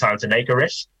feels like a time to take a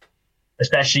risk,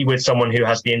 especially with someone who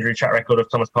has the injury track record of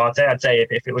Thomas Partey. I'd say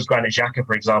if it was Granit Xhaka,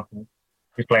 for example,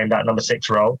 who's playing that number 6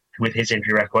 role with his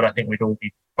injury record, I think we'd all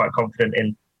be quite confident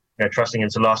in trusting him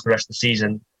to last the rest of the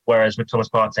season. Whereas with Thomas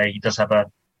Partey, he does have a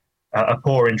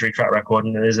poor injury track record,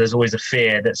 and there's always a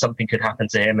fear that something could happen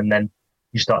to him, and then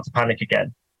you start to panic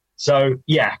again. So,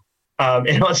 yeah,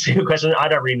 in answer to your question, I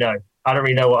don't really know. I don't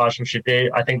really know what Arsenal should do.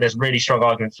 I think there's really strong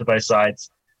arguments for both sides.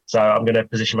 So I'm going to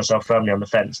position myself firmly on the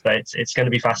fence. But it's going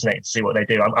to be fascinating to see what they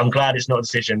do. I'm glad it's not a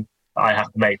decision that I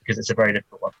have to make because it's a very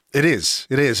difficult one. It is.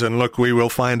 And look, we will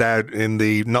find out in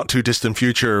the not too distant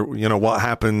future, what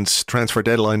happens. Transfer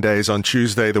deadline day is on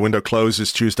Tuesday. The window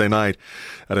closes Tuesday night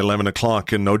at 11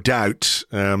 o'clock. And no doubt,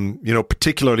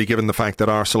 particularly given the fact that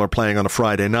Arsenal are playing on a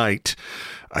Friday night,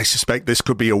 I suspect this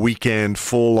could be a weekend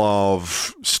full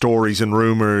of stories and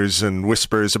rumours and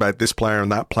whispers about this player and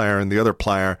that player and the other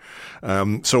player.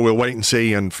 So we'll wait and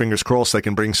see, and fingers crossed they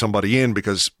can bring somebody in,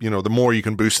 because, the more you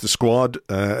can boost the squad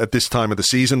at this time of the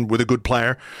season with a good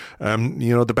player,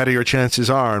 the better your chances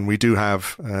are. And we do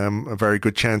have a very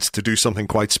good chance to do something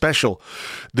quite special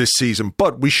this season.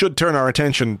 But we should turn our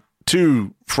attention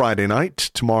to Friday night,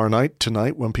 tomorrow night,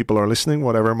 tonight, when people are listening,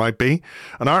 whatever it might be.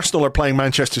 And Arsenal are playing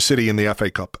Manchester City in the FA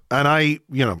Cup. And I've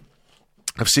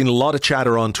seen a lot of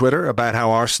chatter on Twitter about how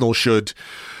Arsenal should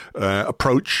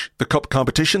approach the cup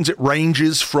competitions. It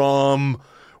ranges from,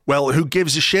 well, who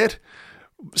gives a shit?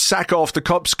 Sack off the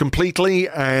cups completely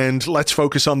and let's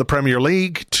focus on the Premier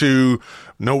League, to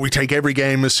no, we take every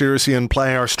game as seriously and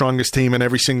play our strongest team in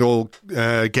every single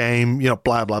game,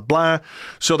 blah, blah, blah.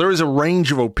 So there is a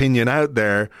range of opinion out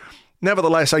there.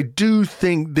 Nevertheless, I do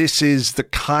think this is the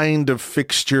kind of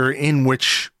fixture in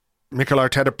which Mikel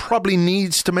Arteta probably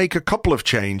needs to make a couple of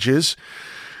changes,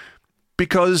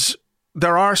 because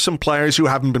there are some players who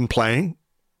haven't been playing,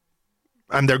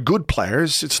 and they're good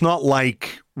players. It's not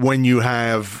like when you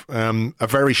have a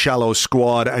very shallow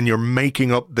squad and you're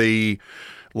making up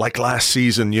like last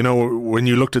season, when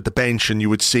you looked at the bench and you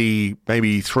would see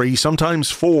maybe 3,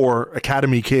 sometimes 4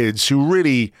 academy kids who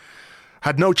really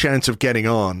had no chance of getting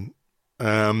on,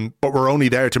 but were only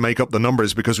there to make up the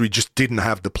numbers because we just didn't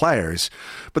have the players.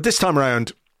 But this time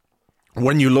around,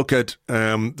 when you look at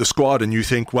the squad and you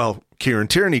think, well, Kieran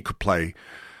Tierney could play,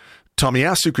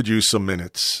 Tomiyasu could use some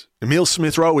minutes, Emile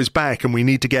Smith-Rowe is back and we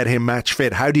need to get him match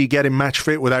fit. How do you get him match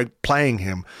fit without playing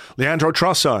him? Leandro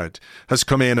Trossard has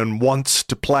come in and wants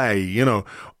to play,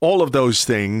 all of those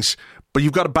things. But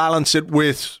you've got to balance it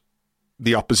with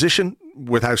the opposition,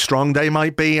 with how strong they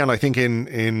might be. And I think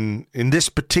in this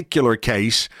particular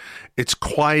case, it's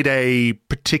quite a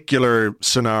particular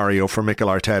scenario for Mikel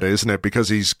Arteta, isn't it? Because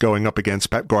he's going up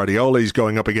against Pep Guardiola. He's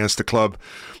going up against a club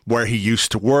where he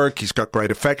used to work. He's got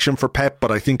great affection for Pep, but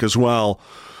I think as well,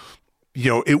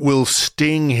 it will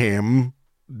sting him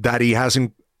that he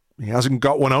hasn't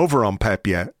got one over on Pep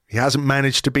yet. He hasn't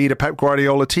managed to beat a Pep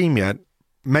Guardiola team yet.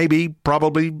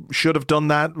 Probably should have done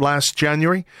that last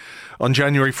January, on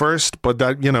January 1st, but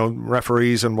that,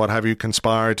 referees and what have you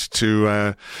conspired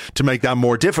to make that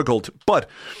more difficult. But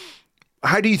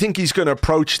how do you think he's going to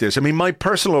approach this? I mean, my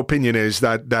personal opinion is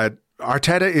that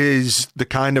Arteta is the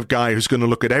kind of guy who's going to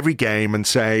look at every game and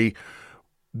say,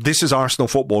 this is Arsenal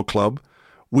Football Club.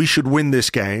 We should win this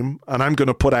game, and I'm going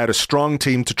to put out a strong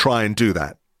team to try and do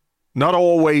that. Not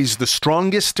always the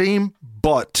strongest team,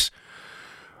 but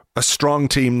a strong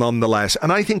team nonetheless.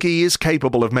 And I think he is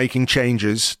capable of making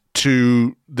changes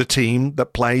to the team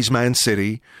that plays Man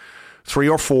City, 3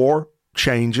 or 4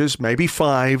 changes, maybe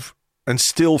 5, and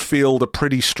still field a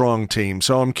pretty strong team.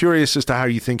 So I'm curious as to how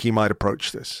you think he might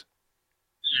approach this.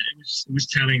 It was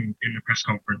telling in the press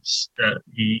conference that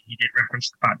he did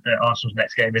reference the fact that Arsenal's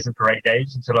next game isn't for 8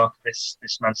 days until after this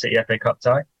Man City FA Cup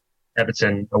tie,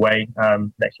 Everton away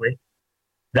next week.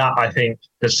 That, I think,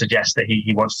 does suggest that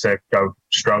he wants to go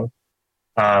strong.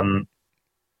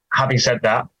 Having said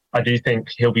that, I do think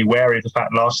he'll be wary of the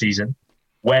fact last season,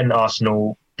 when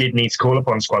Arsenal did need to call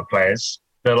upon squad players,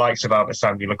 the likes of Albert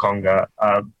Sambi, Lokonga,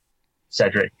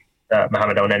 Cedric,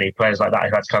 Mohamed El-Neni, players like that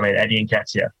who had to come in, Eddie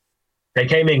Nketiah, they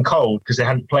came in cold because they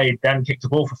hadn't kicked the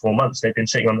ball for 4 months. They'd been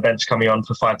sitting on the bench, coming on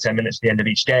for 5-10 minutes at the end of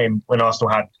each game, when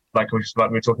Arsenal had, like we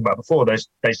were talking about before, those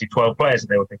basically 12 players that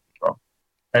they were thinking from.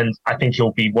 And I think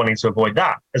he'll be wanting to avoid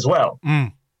that as well.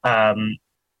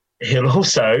 He'll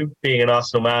also, being an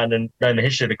Arsenal man and knowing the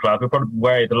history of the club, he'll probably be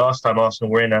worried the last time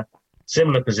Arsenal were in a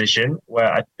similar position,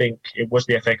 where I think it was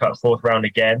the FA Cup 4th round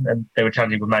again, and they were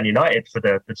challenging with Man United for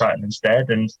the title instead.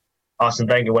 And Arsene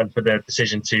Wenger went for the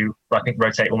decision to, I think,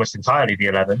 rotate almost entirely the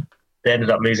 11. They ended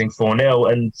up losing 4-0,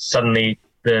 and suddenly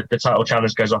the title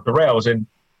challenge goes off the rails. And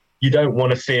you don't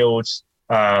want to field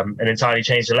an entirely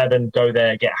changed 11, go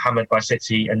there, get hammered by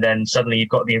City, and then suddenly you've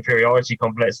got the inferiority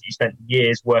complex that you spent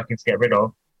years working to get rid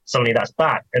of. Suddenly that's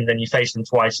back, and then you face them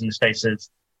twice in the space of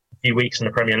a few weeks in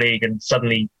the Premier League, and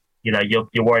suddenly you're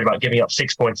worried about giving up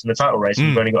 6 points in the title race, and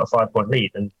you've only got a 5-point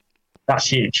lead, and that's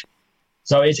huge.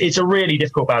 So it's a really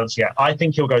difficult balance to get. I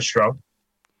think he'll go strong.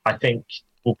 I think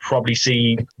we'll probably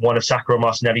see one of Saka or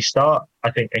Martinelli start.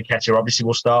 I think Nketiah obviously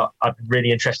will start. I'd be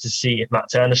really interested to see if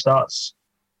Matt Turner starts,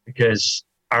 because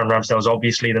Aaron Ramsdale is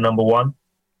obviously the number one.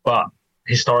 But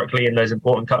historically, in those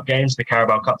important cup games, the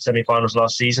Carabao Cup semi-finals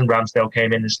last season, Ramsdale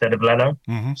came in instead of Leno.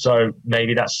 So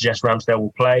maybe that suggests Ramsdale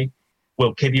will play.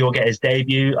 Will Kiwior get his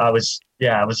debut? I was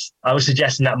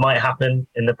suggesting that might happen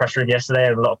in the press room yesterday,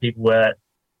 and a lot of people were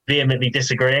vehemently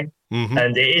disagreeing.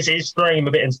 And it's throwing him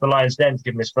a bit into the lion's den to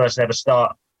give him his first ever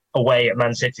start away at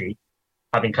Man City,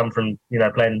 having come from,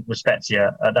 playing with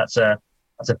Spezia. That's a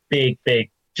big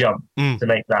jump to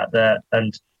make that there.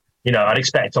 And, I'd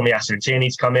expect Tomiyasu and Tierney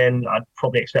to come in. I'd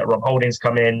probably expect Rob Holding to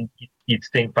come in. You'd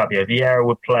think Fabio Vieira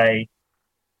would play,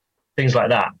 things like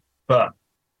that. But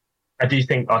I do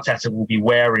think Arteta will be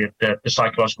wary of the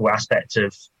psychological aspect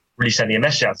of really sending a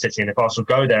message out to City. And if Arsenal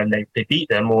go there and they beat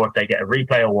them, or if they get a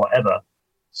replay or whatever,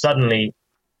 suddenly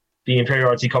the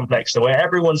inferiority complex, the way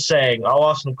everyone's saying,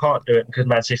 Arsenal can't do it because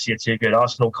Man City are too good.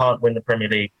 Arsenal can't win the Premier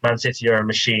League. Man City are a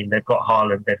machine. They've got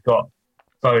Haaland, they've got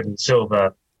Foden,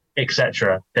 Silva,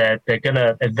 etc. They're going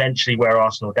to eventually wear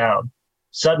Arsenal down.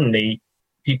 Suddenly,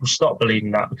 people stop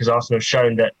believing that because Arsenal have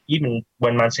shown that even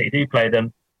when Man City do play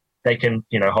them, they can,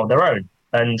 hold their own.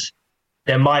 And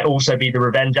there might also be the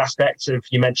revenge aspect of,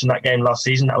 you mentioned that game last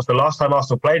season. That was the last time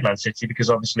Arsenal played Man City because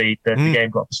obviously the game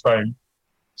got postponed.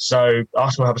 So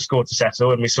Arsenal have a score to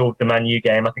settle, and we saw the Man U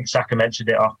game. I think Saka mentioned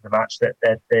it after the match that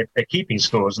they're keeping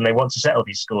scores and they want to settle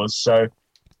these scores. So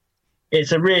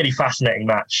it's a really fascinating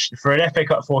match for an FA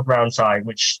Cup fourth round tie,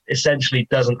 which essentially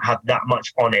doesn't have that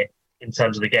much on it in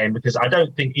terms of the game, because I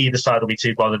don't think either side will be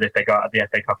too bothered if they go out of the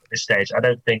FA Cup at this stage. I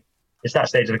don't think it's that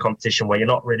stage of the competition where you're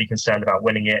not really concerned about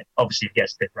winning it. Obviously, if you get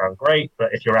to fifth round, great.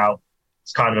 But if you're out,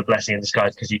 it's kind of a blessing in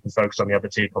disguise because you can focus on the other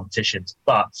two competitions.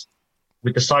 But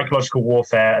with the psychological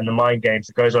warfare and the mind games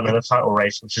that goes on in a title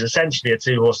race, which is essentially a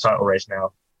two-horse title race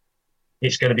now,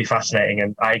 it's going to be fascinating.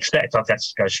 And I expect Arteta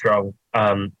to go strong.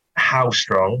 How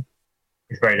strong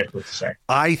is very difficult to say.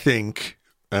 I think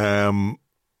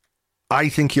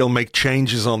he'll make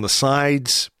changes on the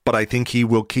sides, but I think he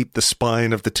will keep the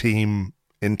spine of the team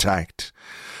intact.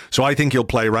 So I think he'll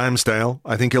play Ramsdale.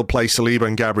 I think he'll play Saliba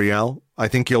and Gabriel. I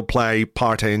think he'll play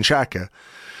Partey and Xhaka.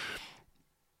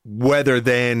 Whether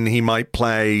then he might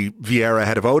play Vieira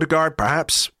ahead of Odegaard,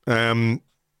 perhaps.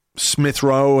 Smith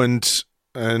Rowe and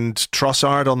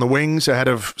Trossard on the wings ahead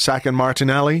of Saka and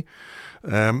Martinelli.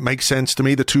 Makes sense to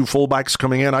me. The two fullbacks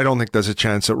coming in. I don't think there's a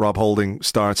chance that Rob Holding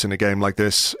starts in a game like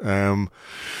this.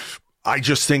 I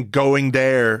just think going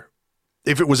there,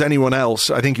 if it was anyone else,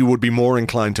 I think he would be more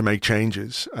inclined to make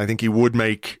changes. I think he would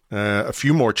make a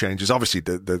few more changes. Obviously,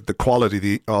 the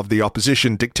quality of the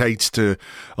opposition dictates to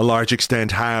a large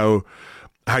extent how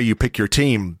you pick your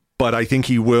team. But I think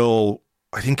he will.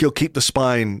 I think he'll keep the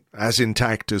spine as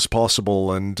intact as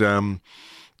possible, and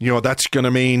that's going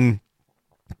to mean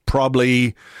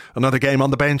probably another game on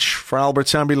the bench for Albert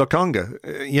Sambi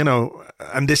Lokonga.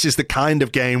 And this is the kind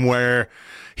of game where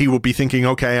he will be thinking,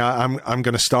 okay, I'm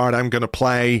going to start, I'm going to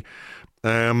play.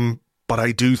 But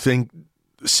I do think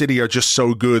City are just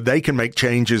so good. They can make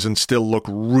changes and still look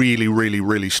really, really,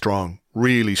 really strong.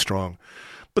 Really strong.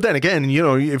 But then again,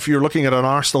 if you're looking at an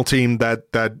Arsenal team that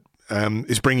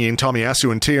is bringing in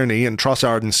Tomiyasu and Tierney and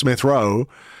Trossard and Smith Rowe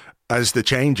as the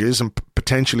changes, and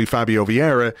potentially Fabio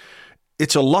Vieira,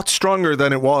 it's a lot stronger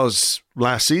than it was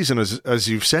last season, as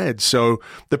you've said. So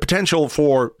the potential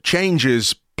for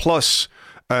changes plus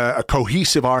a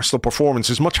cohesive Arsenal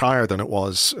performance is much higher than it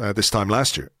was this time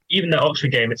last year. Even the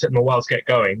Oxford game, it took them a while to get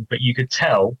going, but you could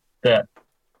tell that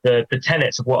the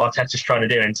tenets of what Arteta's trying to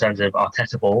do in terms of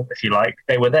Arteta ball, if you like,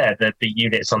 they were there. The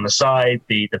units on the side,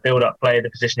 the build-up play, the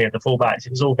positioning of the fullbacks,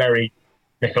 it was all very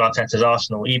Mikel Arteta's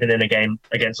Arsenal, even in a game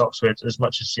against Oxford, as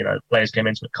much as players came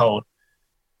into it cold.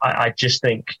 I just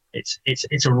think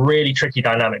it's a really tricky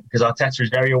dynamic because Arteta is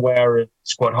very aware of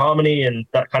squad harmony and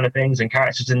that kind of things and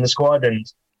characters in the squad.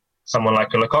 And someone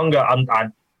like a Lokonga,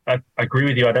 I agree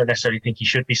with you. I don't necessarily think he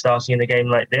should be starting in a game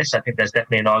like this. I think there's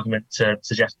definitely an argument to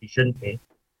suggest he shouldn't be.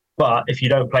 But if you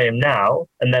don't play him now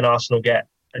and then Arsenal get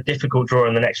a difficult draw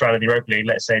in the next round of the Europa League,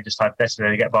 let's say just hypothetically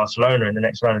they get Barcelona in the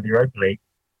next round of the Europa League,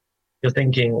 you're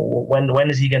thinking, when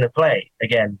is he going to play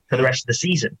again for the rest of the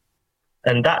season?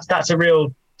 And that's a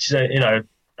real...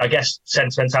 I guess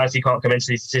sentimentality can't come into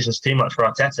these decisions too much for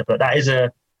Arteta, but that is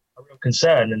a real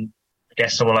concern. And I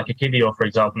guess someone like a Kivior, for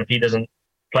example, if he doesn't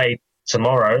play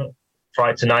tonight,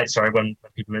 when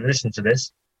people are listening to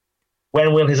this,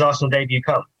 when will his Arsenal debut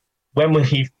come? When will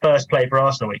he first play for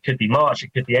Arsenal? It could be March,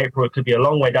 it could be April, it could be a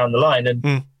long way down the line.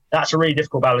 And that's a really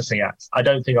difficult balancing act. I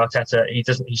don't think Arteta,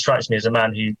 he strikes me as a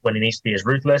man who, when he needs to be, is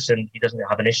ruthless and he doesn't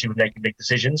have an issue with making big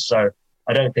decisions. So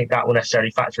I don't think that will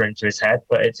necessarily factor into his head,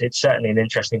 but it's certainly an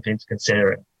interesting thing to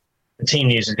consider. The team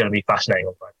news is going to be fascinating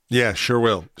on Friday. Yeah, sure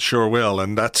will.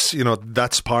 And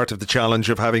that's part of the challenge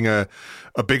of having a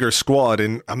bigger squad.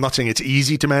 And I'm not saying it's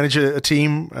easy to manage a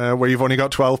team where you've only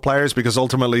got 12 players, because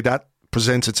ultimately that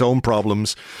presents its own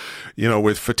problems,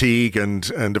 with fatigue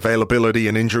and availability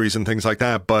and injuries and things like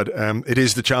that. But it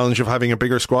is the challenge of having a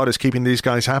bigger squad, is keeping these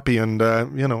guys happy. And,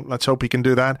 let's hope he can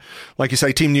do that. Like you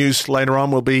say, team news later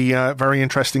on will be very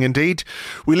interesting indeed.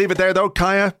 We leave it there, though.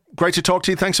 Kaya, great to talk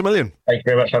to you. Thanks a million. Thank you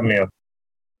very much for having me on.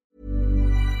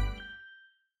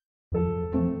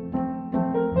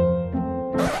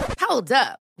 Hold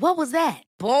up. What was that?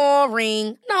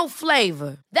 Boring. No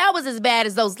flavor. That was as bad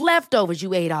as those leftovers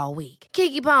you ate all week.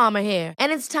 Keke Palmer here.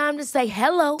 And it's time to say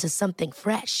hello to something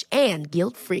fresh and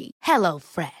guilt-free. Hello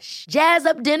Fresh. Jazz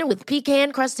up dinner with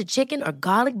pecan-crusted chicken or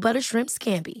garlic butter shrimp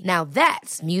scampi. Now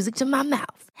that's music to my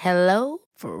mouth. Hello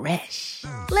Fresh.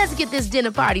 Let's get this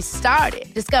dinner party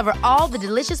started. Discover all the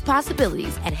delicious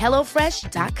possibilities at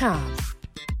HelloFresh.com.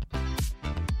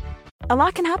 A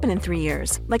lot can happen in 3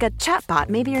 years, like a chatbot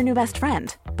may be your new best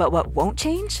friend. But what won't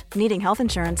change? Needing health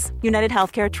insurance. United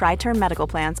Healthcare Tri-Term Medical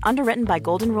Plans, underwritten by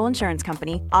Golden Rule Insurance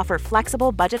Company, offer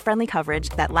flexible, budget-friendly coverage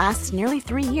that lasts nearly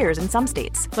 3 years in some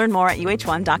states. Learn more at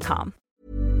UH1.com.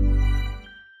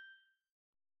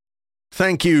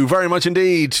 Thank you very much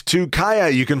indeed to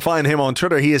Kaya. You can find him on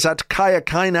Twitter. He is at Kaya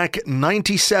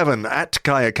Kaynak97, at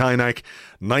Kaya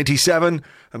Kaynak97.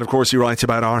 And of course, he writes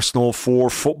about Arsenal for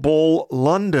Football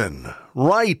London.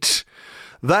 Right.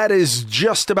 That is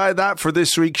just about that for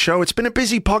this week's show. It's been a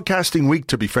busy podcasting week,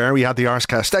 to be fair. We had the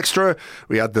Arscast Extra,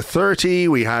 we had the 30,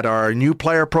 we had our new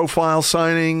player profile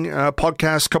signing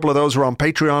podcast. A couple of those are on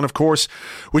Patreon, of course,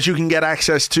 which you can get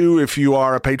access to if you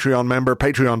are a Patreon member,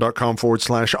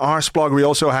 patreon.com/Arsblog. We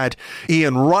also had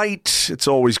Ian Wright. It's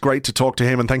always great to talk to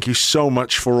him, and thank you so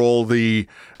much for all the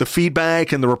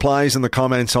feedback and the replies and the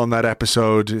comments on that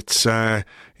episode. It's,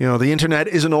 the internet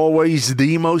isn't always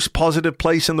the most positive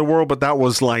place in the world, but that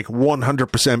was like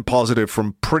 100% positive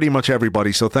from pretty much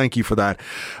everybody. So thank you for that.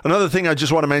 Another thing I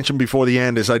just want to mention before the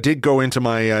end is I did go into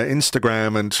my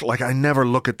Instagram, and I never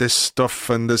look at this stuff,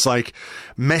 and there's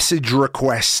message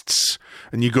requests,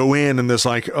 and you go in and there's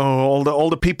all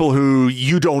the people who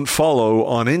you don't follow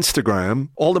on Instagram,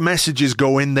 all the messages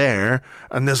go in there,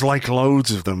 and there's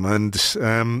loads of them.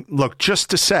 And look, just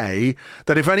to say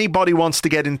that if anybody wants to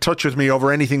get in touch with me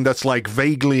over anything that's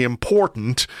vaguely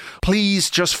important, please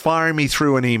just fire me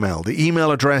through an email. The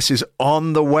email address is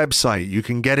on the website. You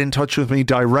can get in touch with me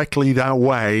directly that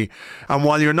way. And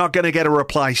while you're not going to get a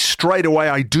reply straight away,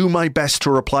 I do my best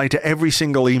to reply to every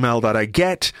single email that I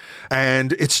get.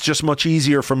 And it's just much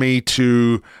easier for me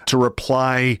to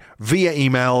reply via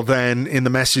email than in the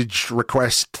message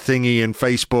request thingy in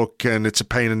Facebook, and it's a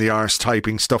pain in the arse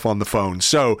typing stuff on the phone.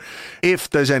 So if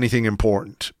there's anything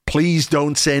important, please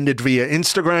don't send it via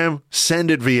Instagram, send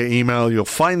it via email. You'll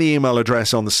find the email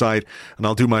address on the site, and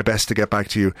I'll do my best to get back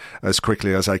to you as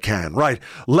quickly as I can. Right,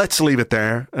 let's leave it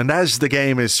there. And as the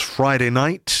game is Friday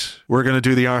night, we're going to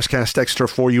do the Arscast Extra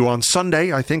for you on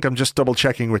Sunday. I think I'm just double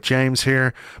checking with James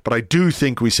here, but I do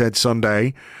think we said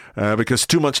Sunday because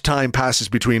too much time passes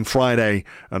between Friday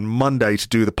and Monday to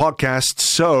do the podcast.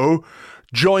 So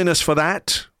join us for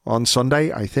that on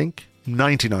Sunday, I think.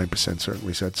 99% certain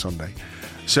we said Sunday.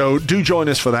 So do join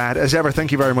us for that. As ever,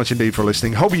 thank you very much indeed for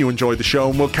listening. Hope you enjoyed the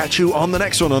show, and we'll catch you on the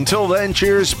next one. Until then,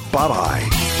 cheers. Bye-bye.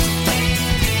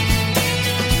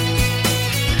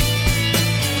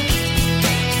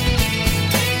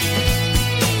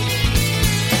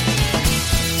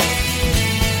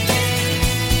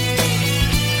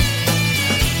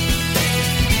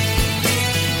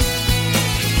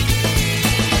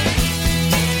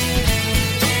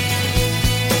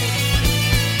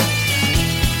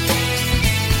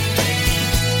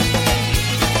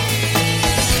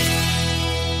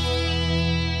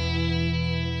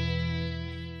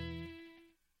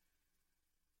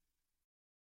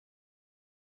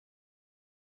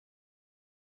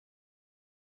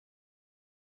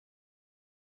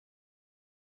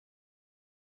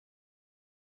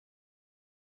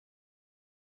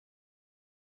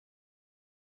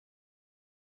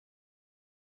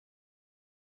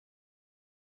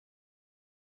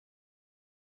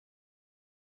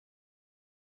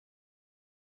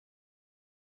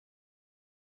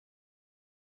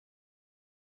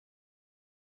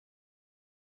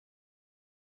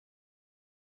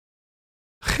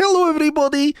 Hello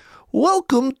everybody,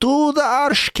 welcome to the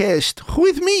Arscast.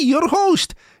 With me, your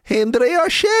host, Andrea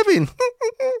Shevin.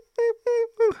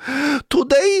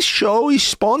 Today's show is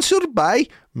sponsored by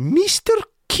Mr.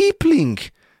 Kipling.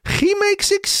 He makes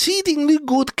exceedingly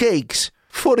good cakes.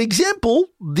 For example,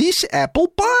 this apple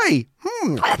pie.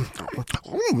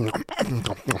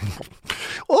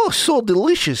 Oh, so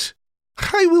delicious.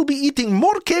 I will be eating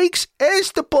more cakes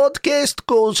as the podcast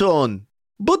goes on.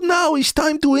 But now it's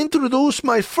time to introduce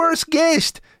my first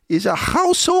guest. is a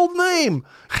household name,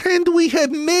 and we have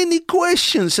many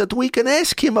questions that we can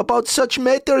ask him about such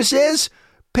matters as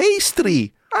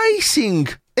pastry, icing,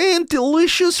 and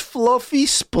delicious fluffy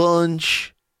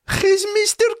sponge. He's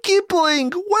Mr.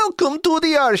 Kipling. Welcome to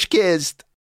the Arshcast.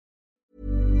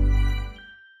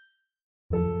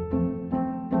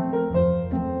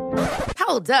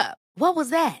 Hold up. What was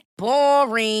that?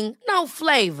 Boring. No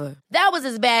flavor. That was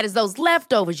as bad as those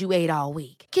leftovers you ate all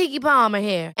week. Keke Palmer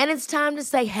here, and it's time to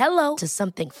say hello to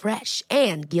something fresh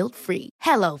and guilt-free.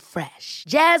 Hello Fresh.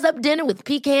 Jazz up dinner with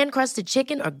pecan-crusted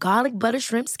chicken or garlic butter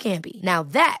shrimp scampi. Now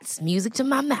that's music to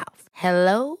my mouth.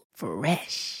 Hello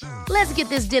Fresh. Let's get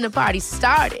this dinner party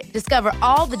started. Discover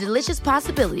all the delicious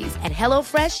possibilities at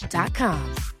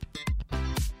HelloFresh.com.